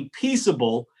we're being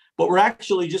peaceable, but we're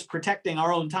actually just protecting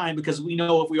our own time because we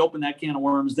know if we open that can of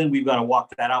worms, then we've got to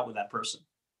walk that out with that person.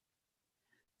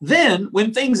 Then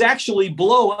when things actually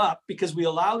blow up because we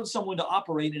allowed someone to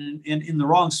operate in the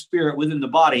wrong spirit within the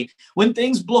body, when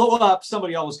things blow up,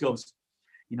 somebody always goes,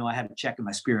 I had to check in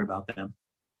my spirit about them.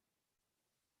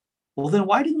 Well, then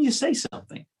why didn't you say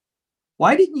something?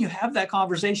 Why didn't you have that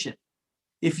conversation?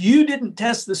 If you didn't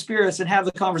test the spirits and have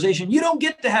the conversation, you don't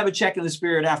get to have a check in the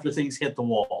spirit after things hit the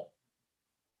wall.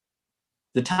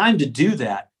 The time to do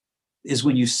that is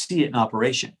when you see it in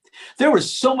operation. There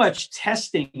was so much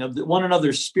testing of one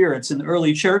another's spirits in the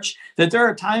early church that there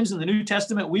are times in the New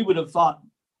Testament we would have thought,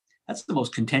 that's the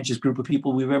most contentious group of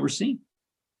people we've ever seen.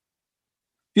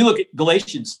 If you look at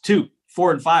Galatians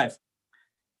 2:4-5,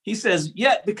 he says,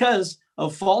 "Yet because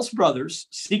of false brothers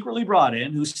secretly brought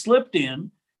in, who slipped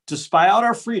in to spy out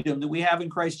our freedom that we have in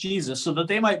Christ Jesus, so that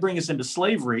they might bring us into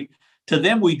slavery, to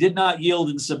them we did not yield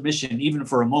in submission, even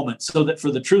for a moment, so that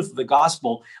for the truth of the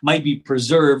gospel might be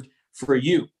preserved for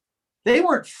you." They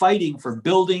weren't fighting for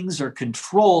buildings or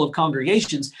control of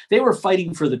congregations. They were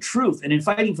fighting for the truth. And in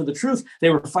fighting for the truth,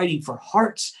 they were fighting for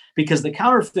hearts, because the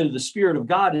counterfeit of the Spirit of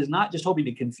God is not just hoping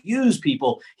to confuse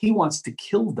people. He wants to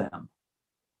kill them.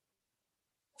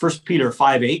 1 Peter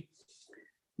 5:8.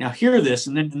 Now hear this,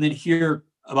 and then hear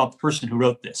about the person who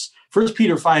wrote this. 1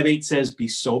 Peter 5:8 says, "Be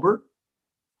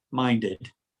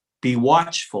sober-minded, be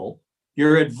watchful.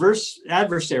 Your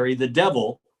adversary, the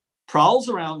devil, prowls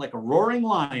around like a roaring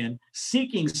lion,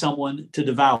 seeking someone to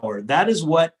devour." That is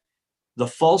what the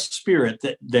false spirit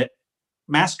that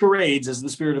masquerades as the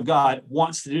Spirit of God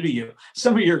wants to do to you.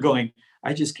 Some of you are going,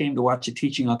 "I just came to watch a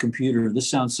teaching on computer.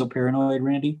 This sounds so paranoid,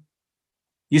 Randy."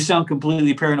 You sound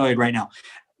completely paranoid right now.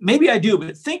 maybe I do,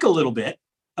 but think a little bit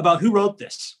about who wrote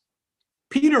this.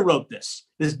 Peter wrote this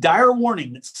dire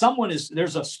warning that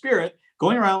there's a spirit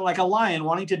going around like a lion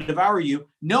wanting to devour you,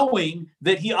 knowing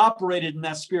that he operated in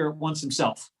that spirit once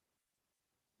himself.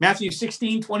 Matthew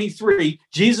 16:23,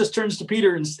 Jesus turns to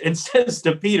Peter and says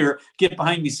to Peter, "Get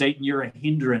behind me, Satan, you're a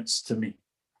hindrance to me.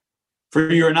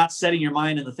 For you are not setting your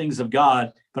mind on the things of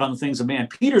God, but on the things of man."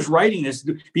 Peter's writing this.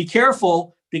 Be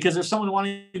careful, because there's someone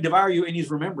wanting to devour you, and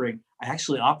he's remembering, I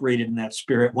actually operated in that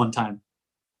spirit one time.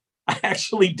 I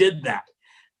actually did that.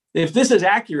 If this is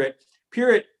accurate,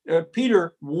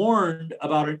 Peter warned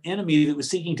about an enemy that was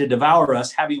seeking to devour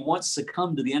us, having once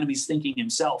succumbed to the enemy's thinking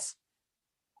himself.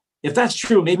 If that's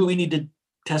true, maybe we need to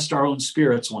test our own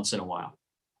spirits once in a while.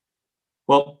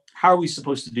 Well, how are we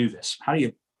supposed to do this? How do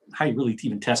you really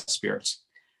even test spirits?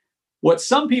 What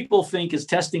some people think is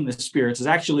testing the spirits is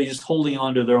actually just holding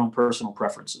on to their own personal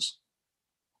preferences.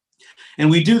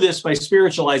 And we do this by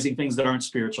spiritualizing things that aren't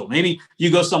spiritual. Maybe you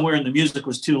go somewhere and the music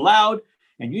was too loud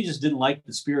and you just didn't like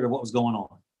the spirit of what was going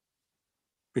on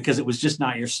because it was just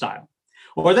not your style.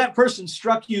 Or that person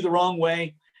struck you the wrong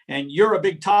way and you're a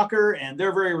big talker and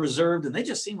they're very reserved and they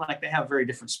just seem like they have a very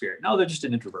different spirit. No, they're just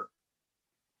an introvert.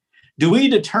 Do we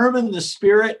determine the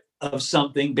spirit of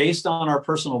something based on our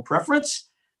personal preference?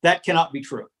 That cannot be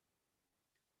true,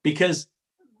 because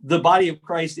the body of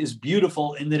Christ is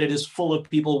beautiful in that it is full of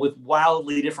people with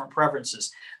wildly different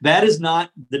preferences. That is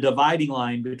not the dividing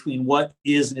line between what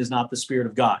is and is not the Spirit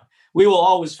of God. We will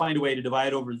always find a way to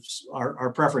divide over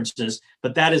our preferences,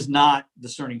 but that is not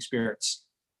discerning spirits.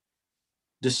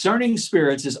 Discerning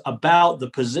spirits is about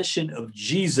the position of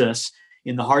Jesus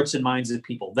in the hearts and minds of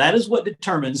people. That is what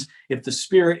determines if the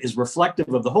Spirit is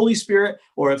reflective of the Holy Spirit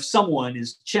or if someone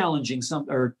is channeling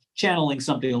something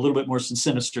a little bit more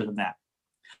sinister than that.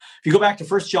 If you go back to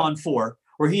 1 John 4,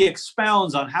 where he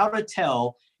expounds on how to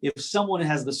tell if someone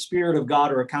has the Spirit of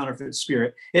God or a counterfeit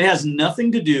spirit, it has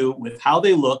nothing to do with how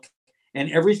they look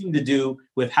and everything to do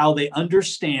with how they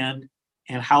understand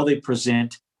and how they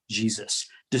present Jesus.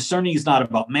 Discerning is not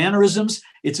about mannerisms,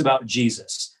 it's about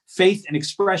Jesus. Faith and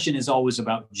expression is always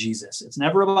about Jesus. It's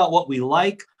never about what we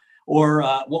like or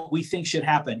what we think should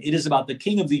happen. It is about the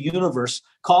King of the universe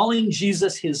calling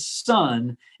Jesus his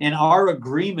son and our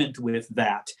agreement with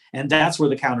that. And that's where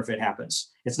the counterfeit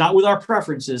happens. It's not with our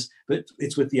preferences, but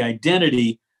it's with the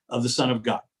identity of the Son of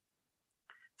God.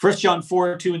 1 John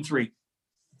 4, 2 and 3.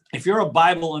 If you're a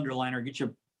Bible underliner, get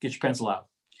your pencil out.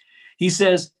 He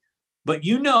says, "But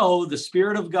you know the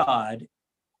Spirit of God,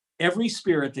 every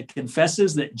spirit that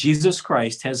confesses that Jesus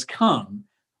Christ has come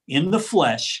in the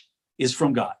flesh is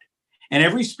from God. And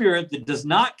every spirit that does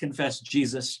not confess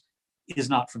Jesus is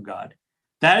not from God.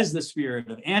 That is the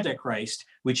spirit of Antichrist,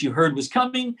 which you heard was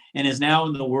coming and is now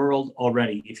in the world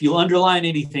already." If you underline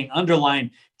anything,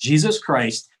 underline Jesus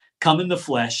Christ, come in the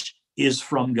flesh, is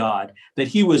from God. That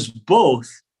he was both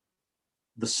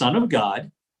the Son of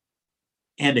God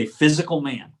and a physical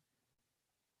man.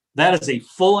 That is a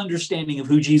full understanding of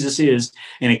who Jesus is,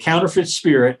 and a counterfeit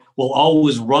spirit will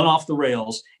always run off the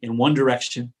rails in one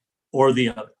direction or the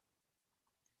other.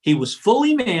 He was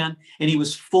fully man and he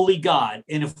was fully God.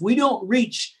 And if we don't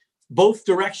reach both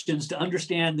directions to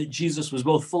understand that Jesus was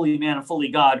both fully man and fully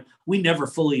God, we never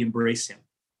fully embrace him.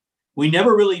 We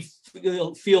never really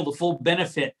feel the full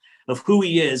benefit of who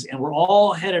he is. And we're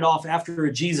all headed off after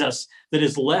a Jesus that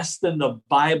is less than the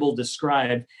Bible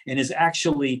described and is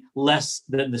actually less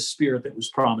than the spirit that was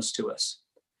promised to us.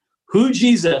 Who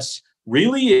Jesus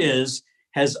really is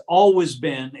has always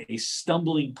been a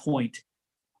stumbling point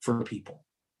for people.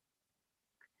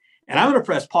 And I'm going to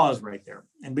press pause right there,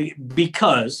 and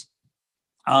because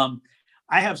I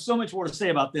have so much more to say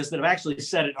about this that I've actually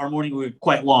said it. Our morning we were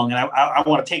quite long, and I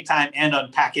want to take time and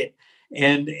unpack it.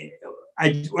 And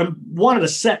I wanted to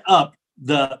set up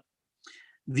the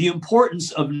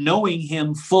importance of knowing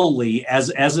him fully as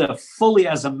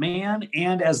a man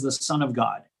and as the Son of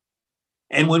God.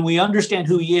 And when we understand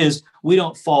who he is, we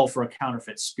don't fall for a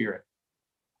counterfeit spirit.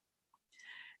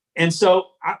 And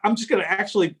so I'm just going to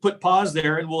actually put pause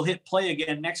there, and we'll hit play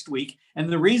again next week. And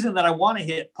the reason that I want to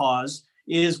hit pause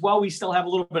is while we still have a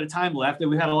little bit of time left, and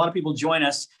we've had a lot of people join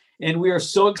us, and we are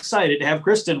so excited to have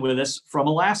Kristen with us from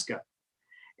Alaska.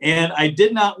 And I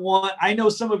know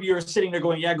some of you are sitting there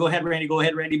going, yeah, go ahead,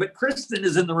 Randy. But Kristen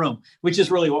is in the room, which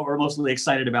is really what we're mostly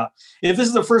excited about. If this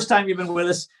is the first time you've been with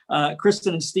us,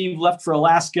 Kristen and Steve left for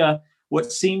Alaska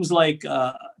what seems like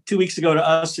 2 weeks ago to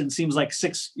us and seems like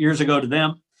 6 years ago to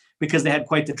them, because they had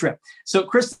quite the trip. So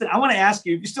Kristen, I want to ask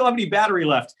you, if you still have any battery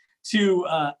left, to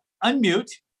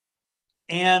unmute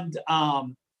and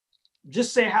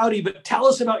just say howdy, but tell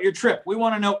us about your trip. We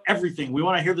want to know everything. We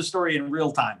want to hear the story in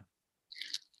real time.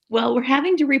 Well, we're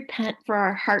having to repent for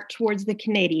our heart towards the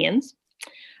Canadians,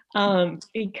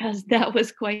 because that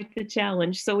was quite the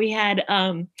challenge. So we had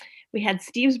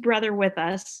Steve's brother with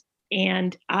us,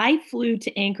 and I flew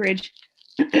to Anchorage,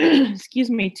 excuse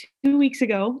me, 2 weeks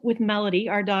ago with Melody,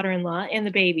 our daughter-in-law, and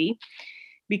the baby,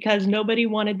 because nobody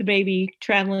wanted the baby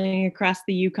traveling across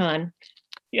the Yukon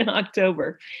in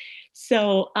October.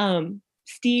 So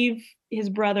Steve, his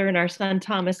brother, and our son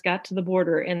Thomas got to the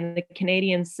border, and the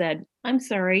Canadians said, "I'm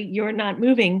sorry, you're not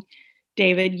moving,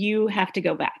 David. You have to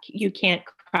go back. You can't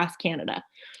cross Canada."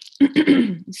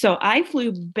 So I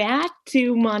flew back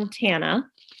to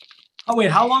Montana. Oh,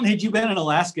 wait, how long had you been in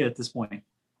Alaska at this point?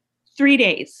 3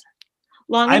 days.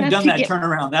 I've done that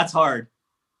turnaround. That's hard.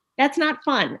 That's not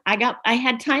fun. I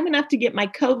had time enough to get my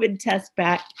COVID test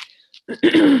back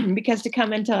because to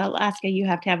come into Alaska, you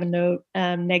have to have a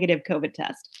negative COVID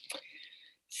test.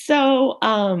 So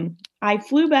I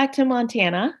flew back to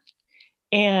Montana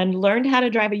and learned how to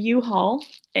drive a U-Haul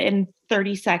in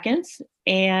 30 seconds,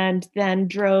 and then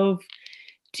drove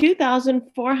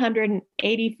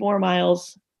 2,484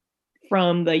 miles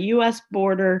from the U.S.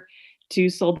 border to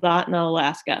Soldotna,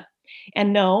 Alaska.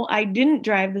 And no, I didn't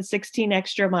drive the 16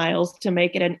 extra miles to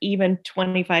make it an even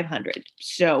 2,500.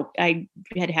 So I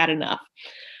had enough.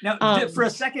 Now, for a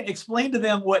second, explain to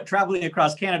them what traveling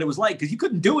across Canada was like, because you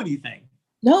couldn't do anything.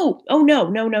 No. Oh, no.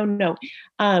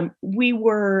 We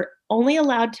were only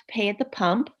allowed to pay at the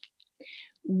pump.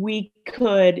 We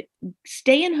could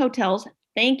stay in hotels.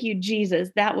 Thank you,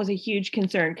 Jesus. That was a huge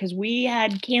concern because we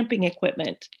had camping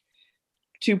equipment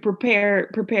to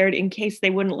prepared in case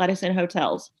they wouldn't let us in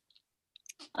hotels.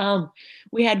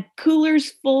 We had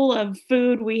coolers full of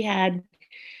food.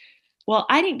 Well,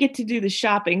 I didn't get to do the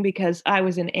shopping because I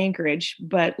was in Anchorage,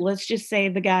 but let's just say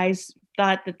the guys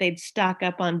thought that they'd stock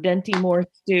up on Dinty Moore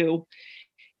stew.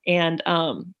 And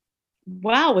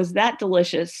wow, was that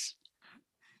delicious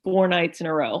 4 nights in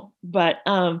a row. But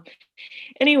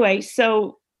anyway,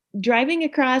 so driving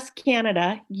across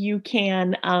Canada, you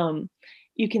can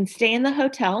stay in the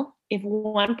hotel if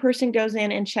one person goes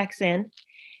in and checks in,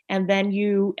 and then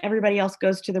everybody else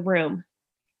goes to the room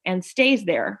and stays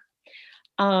there.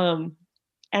 And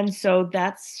so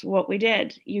that's what we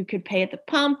did. You could pay at the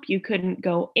pump. You could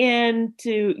go in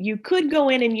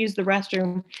and use the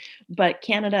restroom, but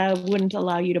Canada wouldn't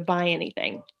allow you to buy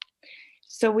anything.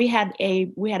 So we had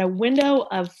a window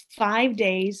of 5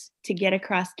 days to get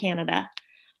across Canada.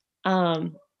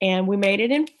 And we made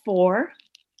it in 4.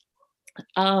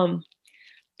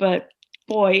 But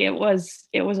boy, it was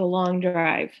a long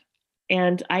drive.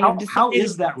 And how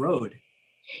is that road?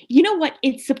 You know what?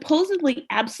 It's supposedly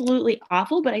absolutely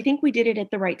awful, but I think we did it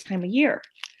at the right time of year.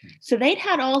 So they'd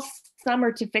had all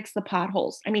summer to fix the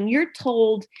potholes. I mean, you're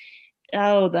told,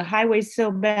 oh, the highway's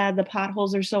so bad, the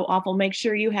potholes are so awful, make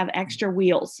sure you have extra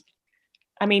wheels.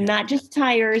 I mean, not just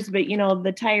tires, but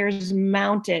the tires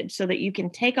mounted so that you can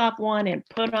take off one and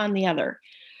put on the other.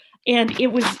 And it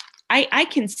was, I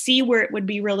can see where it would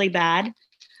be really bad.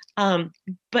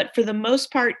 But for the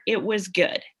most part, it was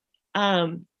good.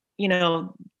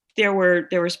 There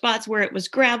were spots where it was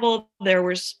gravel. There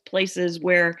were places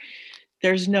where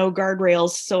there's no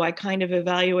guardrails. So I kind of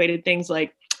evaluated things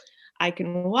like, I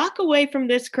can walk away from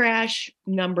this crash.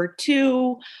 Number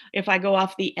 2, if I go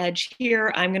off the edge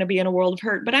here, I'm going to be in a world of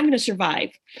hurt, but I'm going to survive.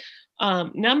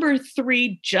 Number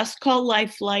 3, just call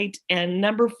Life Flight. And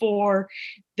number 4,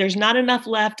 there's not enough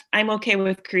left. I'm okay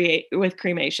with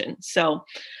cremation. So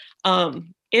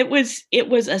it was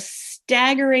a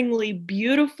staggeringly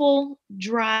beautiful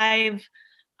drive.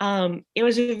 It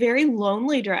was a very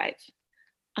lonely drive.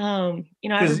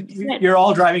 You're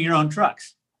all driving your own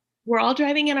trucks. We're all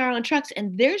driving in our own trucks,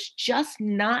 and there's just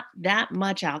not that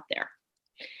much out there.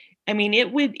 I mean,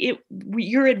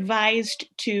 you're advised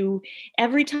to,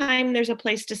 every time there's a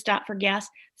place to stop for gas,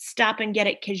 stop and get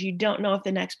it, because you don't know if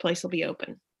the next place will be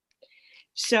open.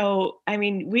 So, I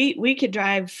mean, we could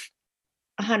drive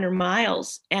 100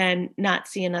 miles and not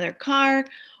see another car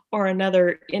or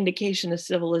another indication of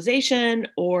civilization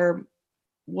or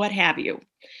what have you.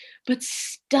 But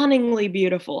stunningly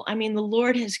beautiful. I mean, the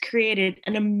Lord has created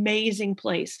an amazing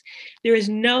place. There is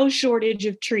no shortage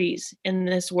of trees in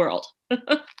this world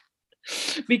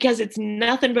because it's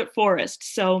nothing but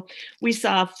forest. So we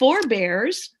saw 4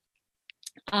 bears,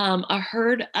 a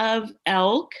herd of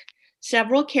elk,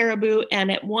 several caribou,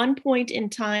 and at one point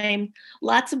in time,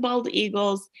 lots of bald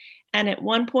eagles. And at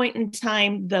one point in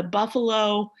time, the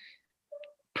buffalo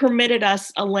permitted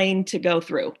us a lane to go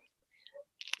through.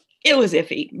 It was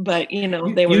iffy, but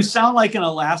they were. You sound like an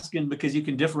Alaskan because you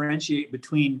can differentiate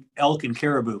between elk and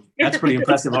caribou. That's pretty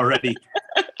impressive already.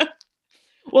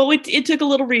 Well, it took a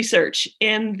little research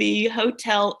in the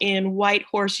hotel in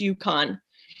Whitehorse, Yukon,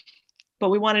 but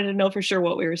we wanted to know for sure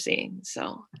what we were seeing.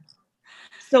 So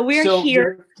we're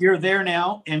here. You're there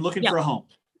now and looking for a home.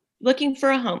 Looking for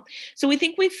a home. So we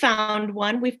think we found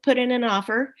one. We've put in an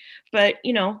offer, but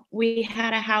we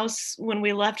had a house when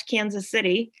we left Kansas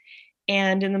City,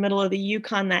 and in the middle of the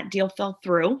Yukon, that deal fell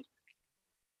through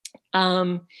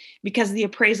because the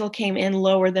appraisal came in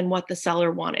lower than what the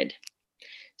seller wanted.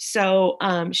 So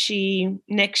she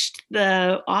nixed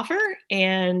the offer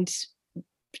and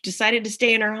decided to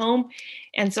stay in her home.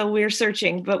 And so we're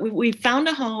searching, but we found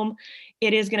a home.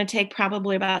 It is going to take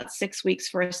probably about 6 weeks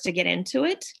for us to get into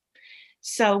it.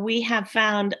 So we have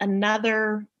found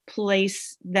another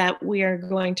place that we are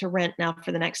going to rent now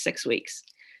for the next 6 weeks,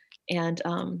 and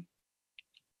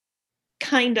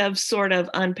kind of sort of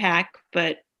unpack,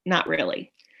 but not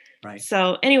really. Right.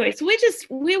 So anyways,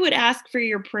 we would ask for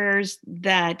your prayers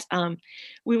that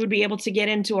we would be able to get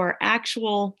into our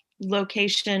actual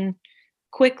location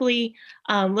quickly.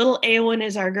 Little Awen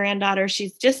is our granddaughter.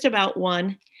 She's just about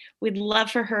 1. We'd love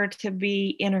for her to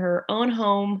be in her own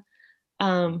home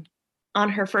on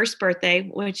her first birthday,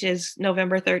 which is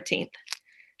November 13th.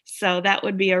 So that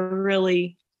would be a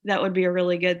really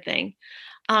good thing.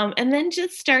 And then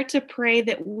just start to pray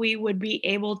that we would be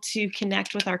able to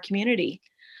connect with our community.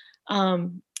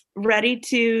 Ready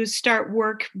to start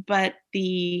work, but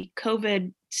the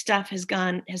COVID stuff has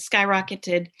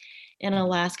skyrocketed in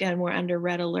Alaska, and we're under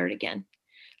red alert again,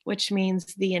 which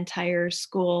means the entire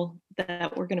school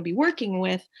that we're going to be working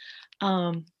with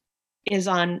is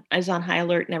on high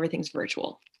alert, and everything's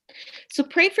virtual. So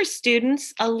pray for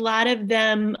students. A lot of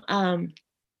them,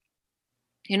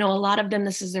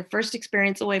 this is their first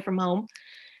experience away from home.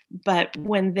 But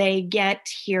when they get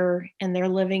here and they're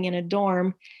living in a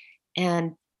dorm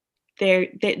and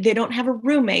they don't have a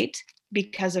roommate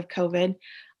because of COVID,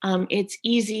 it's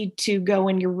easy to go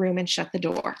in your room and shut the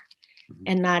door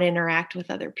and not interact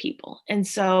with other people. And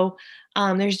so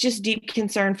there's just deep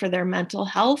concern for their mental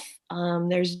health.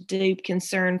 There's deep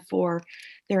concern for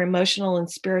their emotional and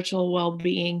spiritual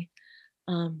well-being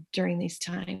during these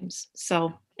times.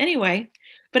 So anyway,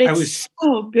 but it's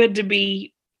so good to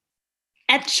be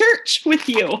at church with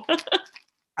you.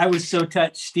 I was so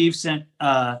touched. Steve sent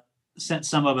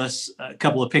some of us a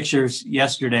couple of pictures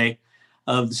yesterday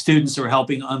of the students who were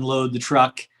helping unload the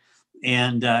truck.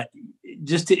 And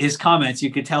just his comments,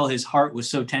 you could tell his heart was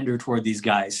so tender toward these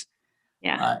guys.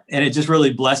 Yeah. And it just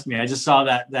really blessed me. I just saw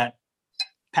that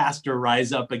pastor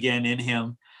rise up again in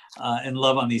him and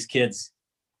love on these kids.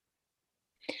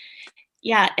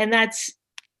 Yeah. And that's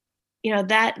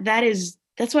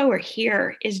why we're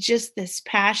here, is just this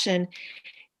passion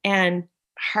and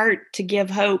heart to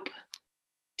give hope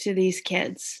to these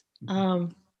kids,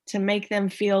 to make them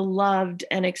feel loved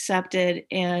and accepted.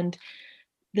 And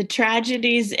the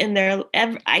tragedies in their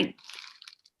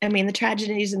the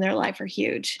tragedies in their life are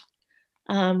huge.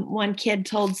 One kid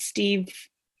told Steve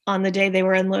on the day they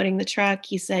were unloading the truck,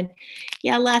 he said,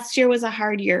 "Yeah, last year was a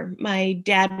hard year. My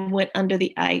dad went under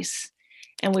the ice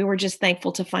and we were just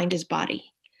thankful to find his body."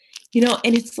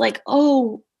 And it's like,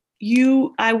 oh,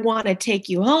 I want to take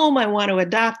you home. I want to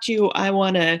adopt you. I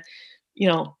want to,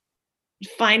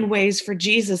 find ways for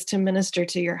Jesus to minister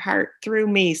to your heart through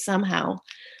me somehow.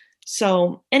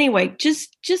 So anyway,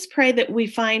 just pray that we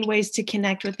find ways to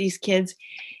connect with these kids,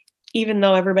 even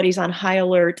though everybody's on high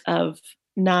alert of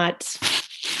not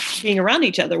being around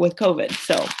each other with COVID.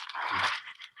 So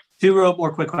 2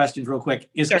 more quick questions real quick.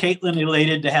 Is Sure. Caitlin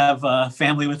elated to have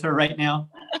family with her right now?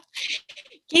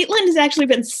 Caitlin has actually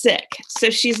been sick, so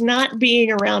she's not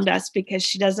being around us because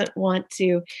she doesn't want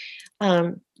to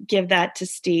give that to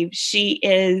Steve. She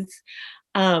is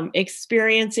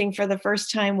experiencing for the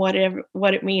first time what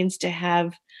it means to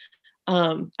have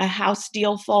a house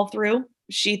deal fall through.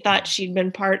 She thought she'd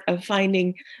been part of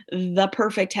finding the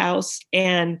perfect house,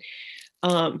 and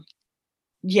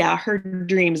her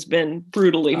dream's been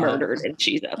brutally murdered, and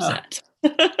she's upset.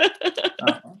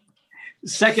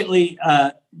 Secondly,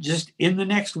 just in the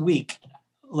next week,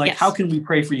 Yes. How can we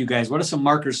pray for you guys? What are some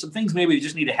markers, some things maybe that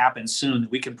just need to happen soon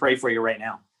that we can pray for you right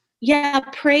now? Yeah,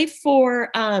 pray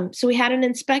for, so we had an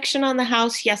inspection on the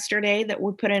house yesterday that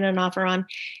we put in an offer on.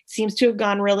 Seems to have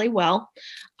gone really well.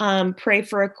 Pray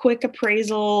for a quick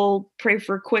appraisal, pray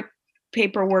for quick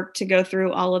paperwork to go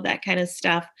through, all of that kind of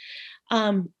stuff.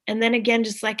 And then again,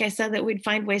 just like I said, that we'd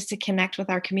find ways to connect with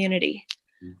our community.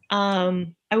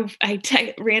 Randy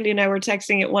and I were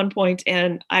texting at one point,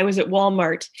 and I was at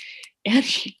Walmart, and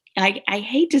I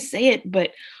hate to say it,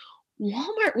 but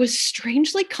Walmart was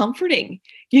strangely comforting.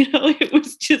 It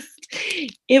was just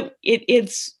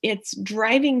it's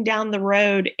driving down the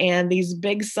road and these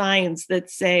big signs that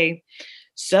say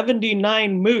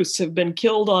 79 moose have been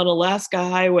killed on Alaska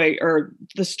Highway, or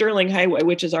the Sterling Highway,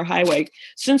 which is our highway,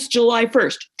 since July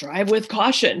 1st. Drive with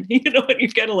caution. And you're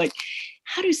kind of like,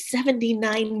 how do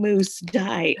 79 moose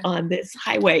die on this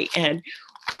highway? And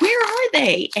where are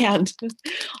they? And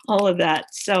all of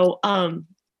that. So,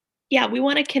 we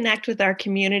want to connect with our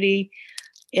community.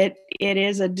 It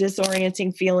is a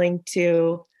disorienting feeling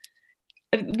to,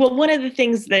 well, one of the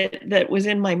things that was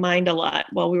in my mind a lot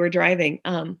while we were driving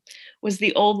was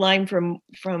the old line from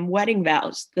Wedding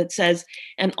Vows that says,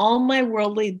 "And all my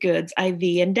worldly goods I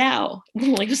thee endow."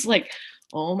 Like, it's like,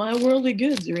 all my worldly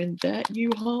goods are in that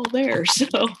U-Haul there. So,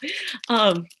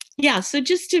 so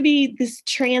just to be this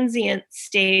transient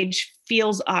stage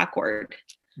feels awkward.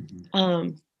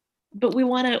 Mm-hmm. But we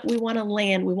want to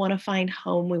land. We want to find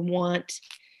home.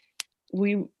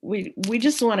 We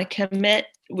just want to commit.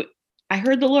 I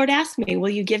heard the Lord ask me,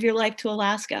 "Will you give your life to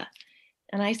Alaska?"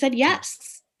 And I said,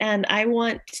 yes. And I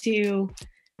want to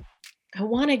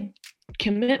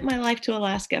commit my life to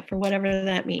Alaska for whatever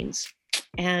that means.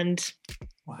 And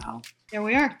wow, there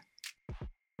we are.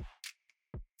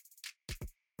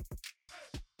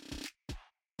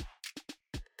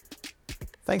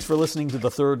 Thanks for listening to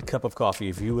The Third Cup of Coffee.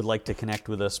 If you would like to connect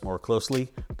with us more closely,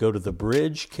 go to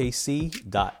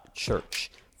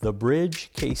thebridgekc.church.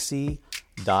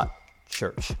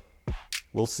 thebridgekc.church.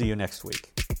 We'll see you next week.